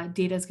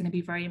data is going to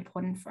be very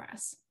important for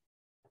us.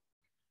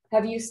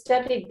 Have you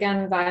studied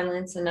gun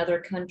violence in other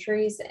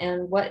countries,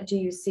 and what do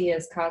you see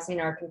as causing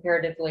our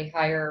comparatively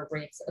higher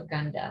rates of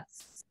gun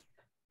deaths?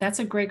 That's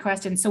a great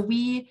question. So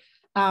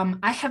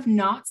I have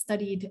not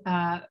studied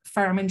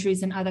firearm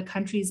injuries in other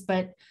countries,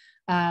 but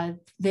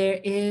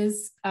there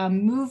is a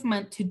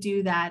movement to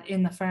do that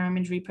in the firearm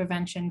injury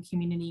prevention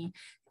community.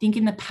 I think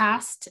in the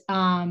past,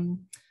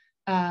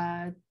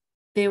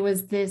 there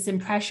was this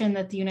impression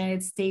that the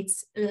United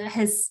States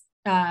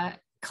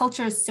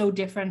culture is so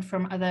different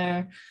from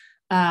other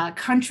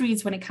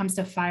countries when it comes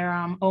to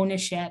firearm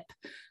ownership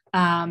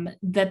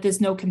that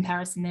there's no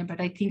comparison there.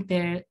 But I think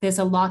there's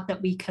a lot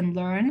that we can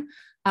learn.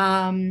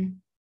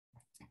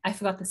 I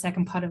forgot the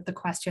second part of the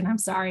question. I'm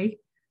sorry.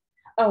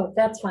 Oh,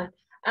 that's fine.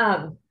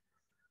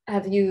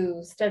 Have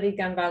you studied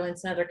gun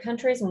violence in other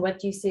countries, and what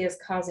do you see as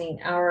causing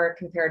our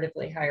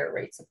comparatively higher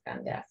rates of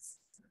gun deaths?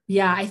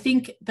 Yeah, I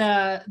think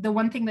the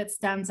one thing that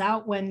stands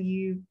out when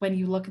you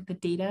look at the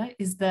data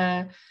is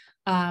the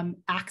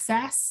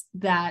access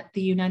that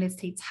the United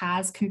States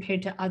has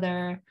compared to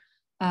other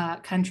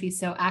countries.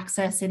 So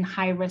access in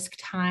high-risk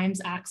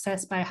times,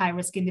 access by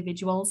high-risk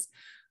individuals.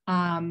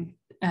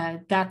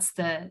 That's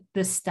the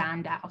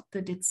standout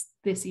that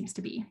there seems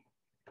to be.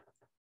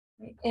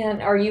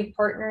 And are you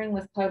partnering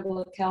with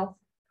public health?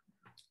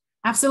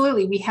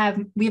 Absolutely. We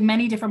have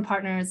many different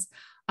partners.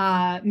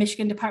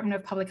 Michigan Department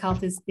of Public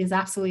Health is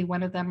absolutely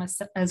one of them,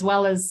 as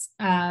well as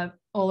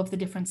all of the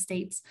different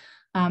states,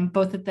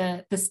 both at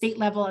the state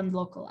level and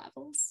local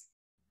levels.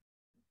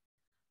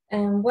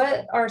 And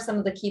what are some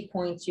of the key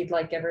points you'd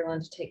like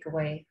everyone to take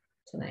away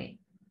tonight?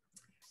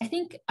 I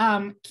think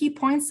key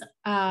points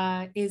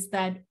is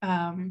that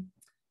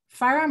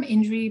firearm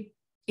injury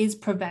is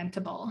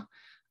preventable.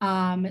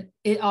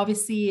 It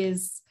obviously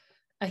is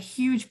a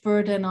huge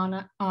burden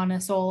on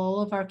us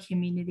all of our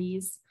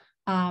communities,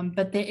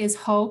 but there is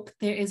hope,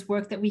 there is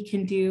work that we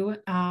can do,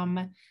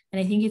 and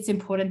I think it's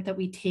important that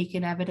we take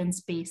an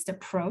evidence-based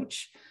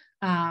approach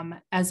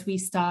as we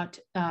start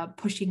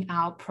pushing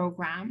out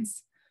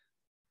programs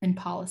and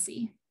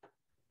policy.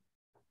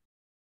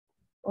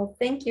 Well,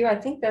 thank you. I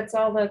think that's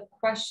all the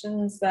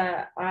questions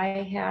that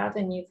I have,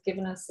 and you've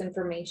given us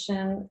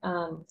information.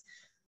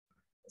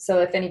 So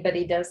if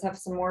anybody does have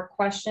some more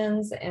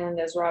questions, and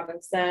as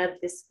Robin said,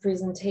 this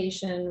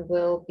presentation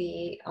will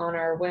be on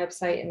our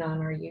website and on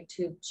our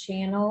YouTube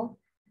channel.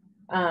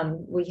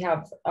 We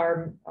have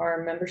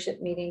our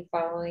membership meeting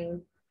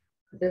following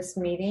this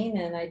meeting,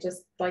 and I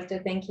just like to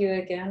thank you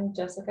again,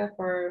 Jessica,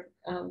 for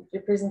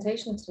your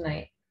presentation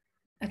tonight.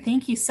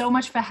 Thank you so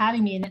much for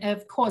having me. And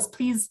of course,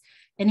 please,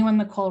 anyone on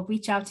the call,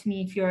 reach out to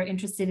me if you're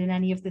interested in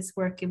any of this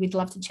work. We'd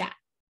love to chat.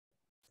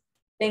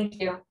 Thank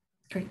you.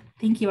 Great.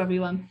 Thank you,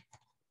 everyone.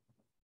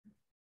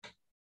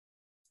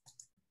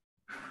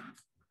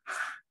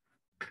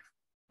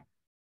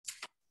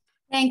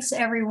 Thanks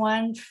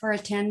everyone for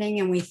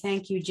attending, and we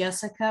thank you,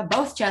 Jessica,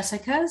 both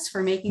Jessicas,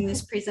 for making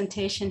this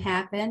presentation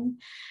happen.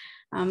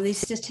 These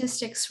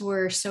statistics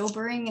were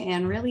sobering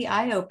and really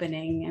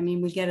eye-opening. I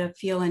mean, we get a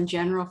feel in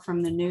general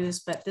from the news,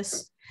 but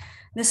this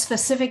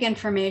specific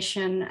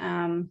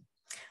information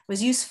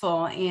was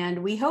useful,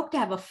 and we hope to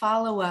have a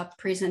follow-up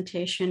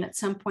presentation at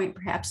some point,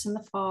 perhaps in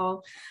the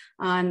fall,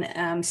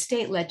 on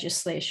state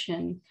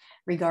legislation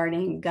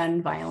regarding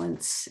gun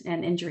violence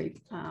and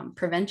injury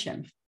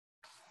prevention.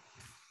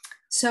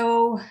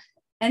 So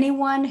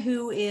anyone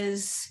who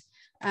is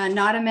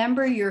not a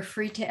member, you're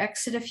free to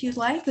exit if you'd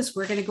like, because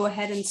we're going to go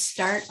ahead and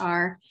start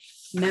our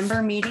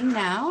member meeting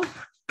now.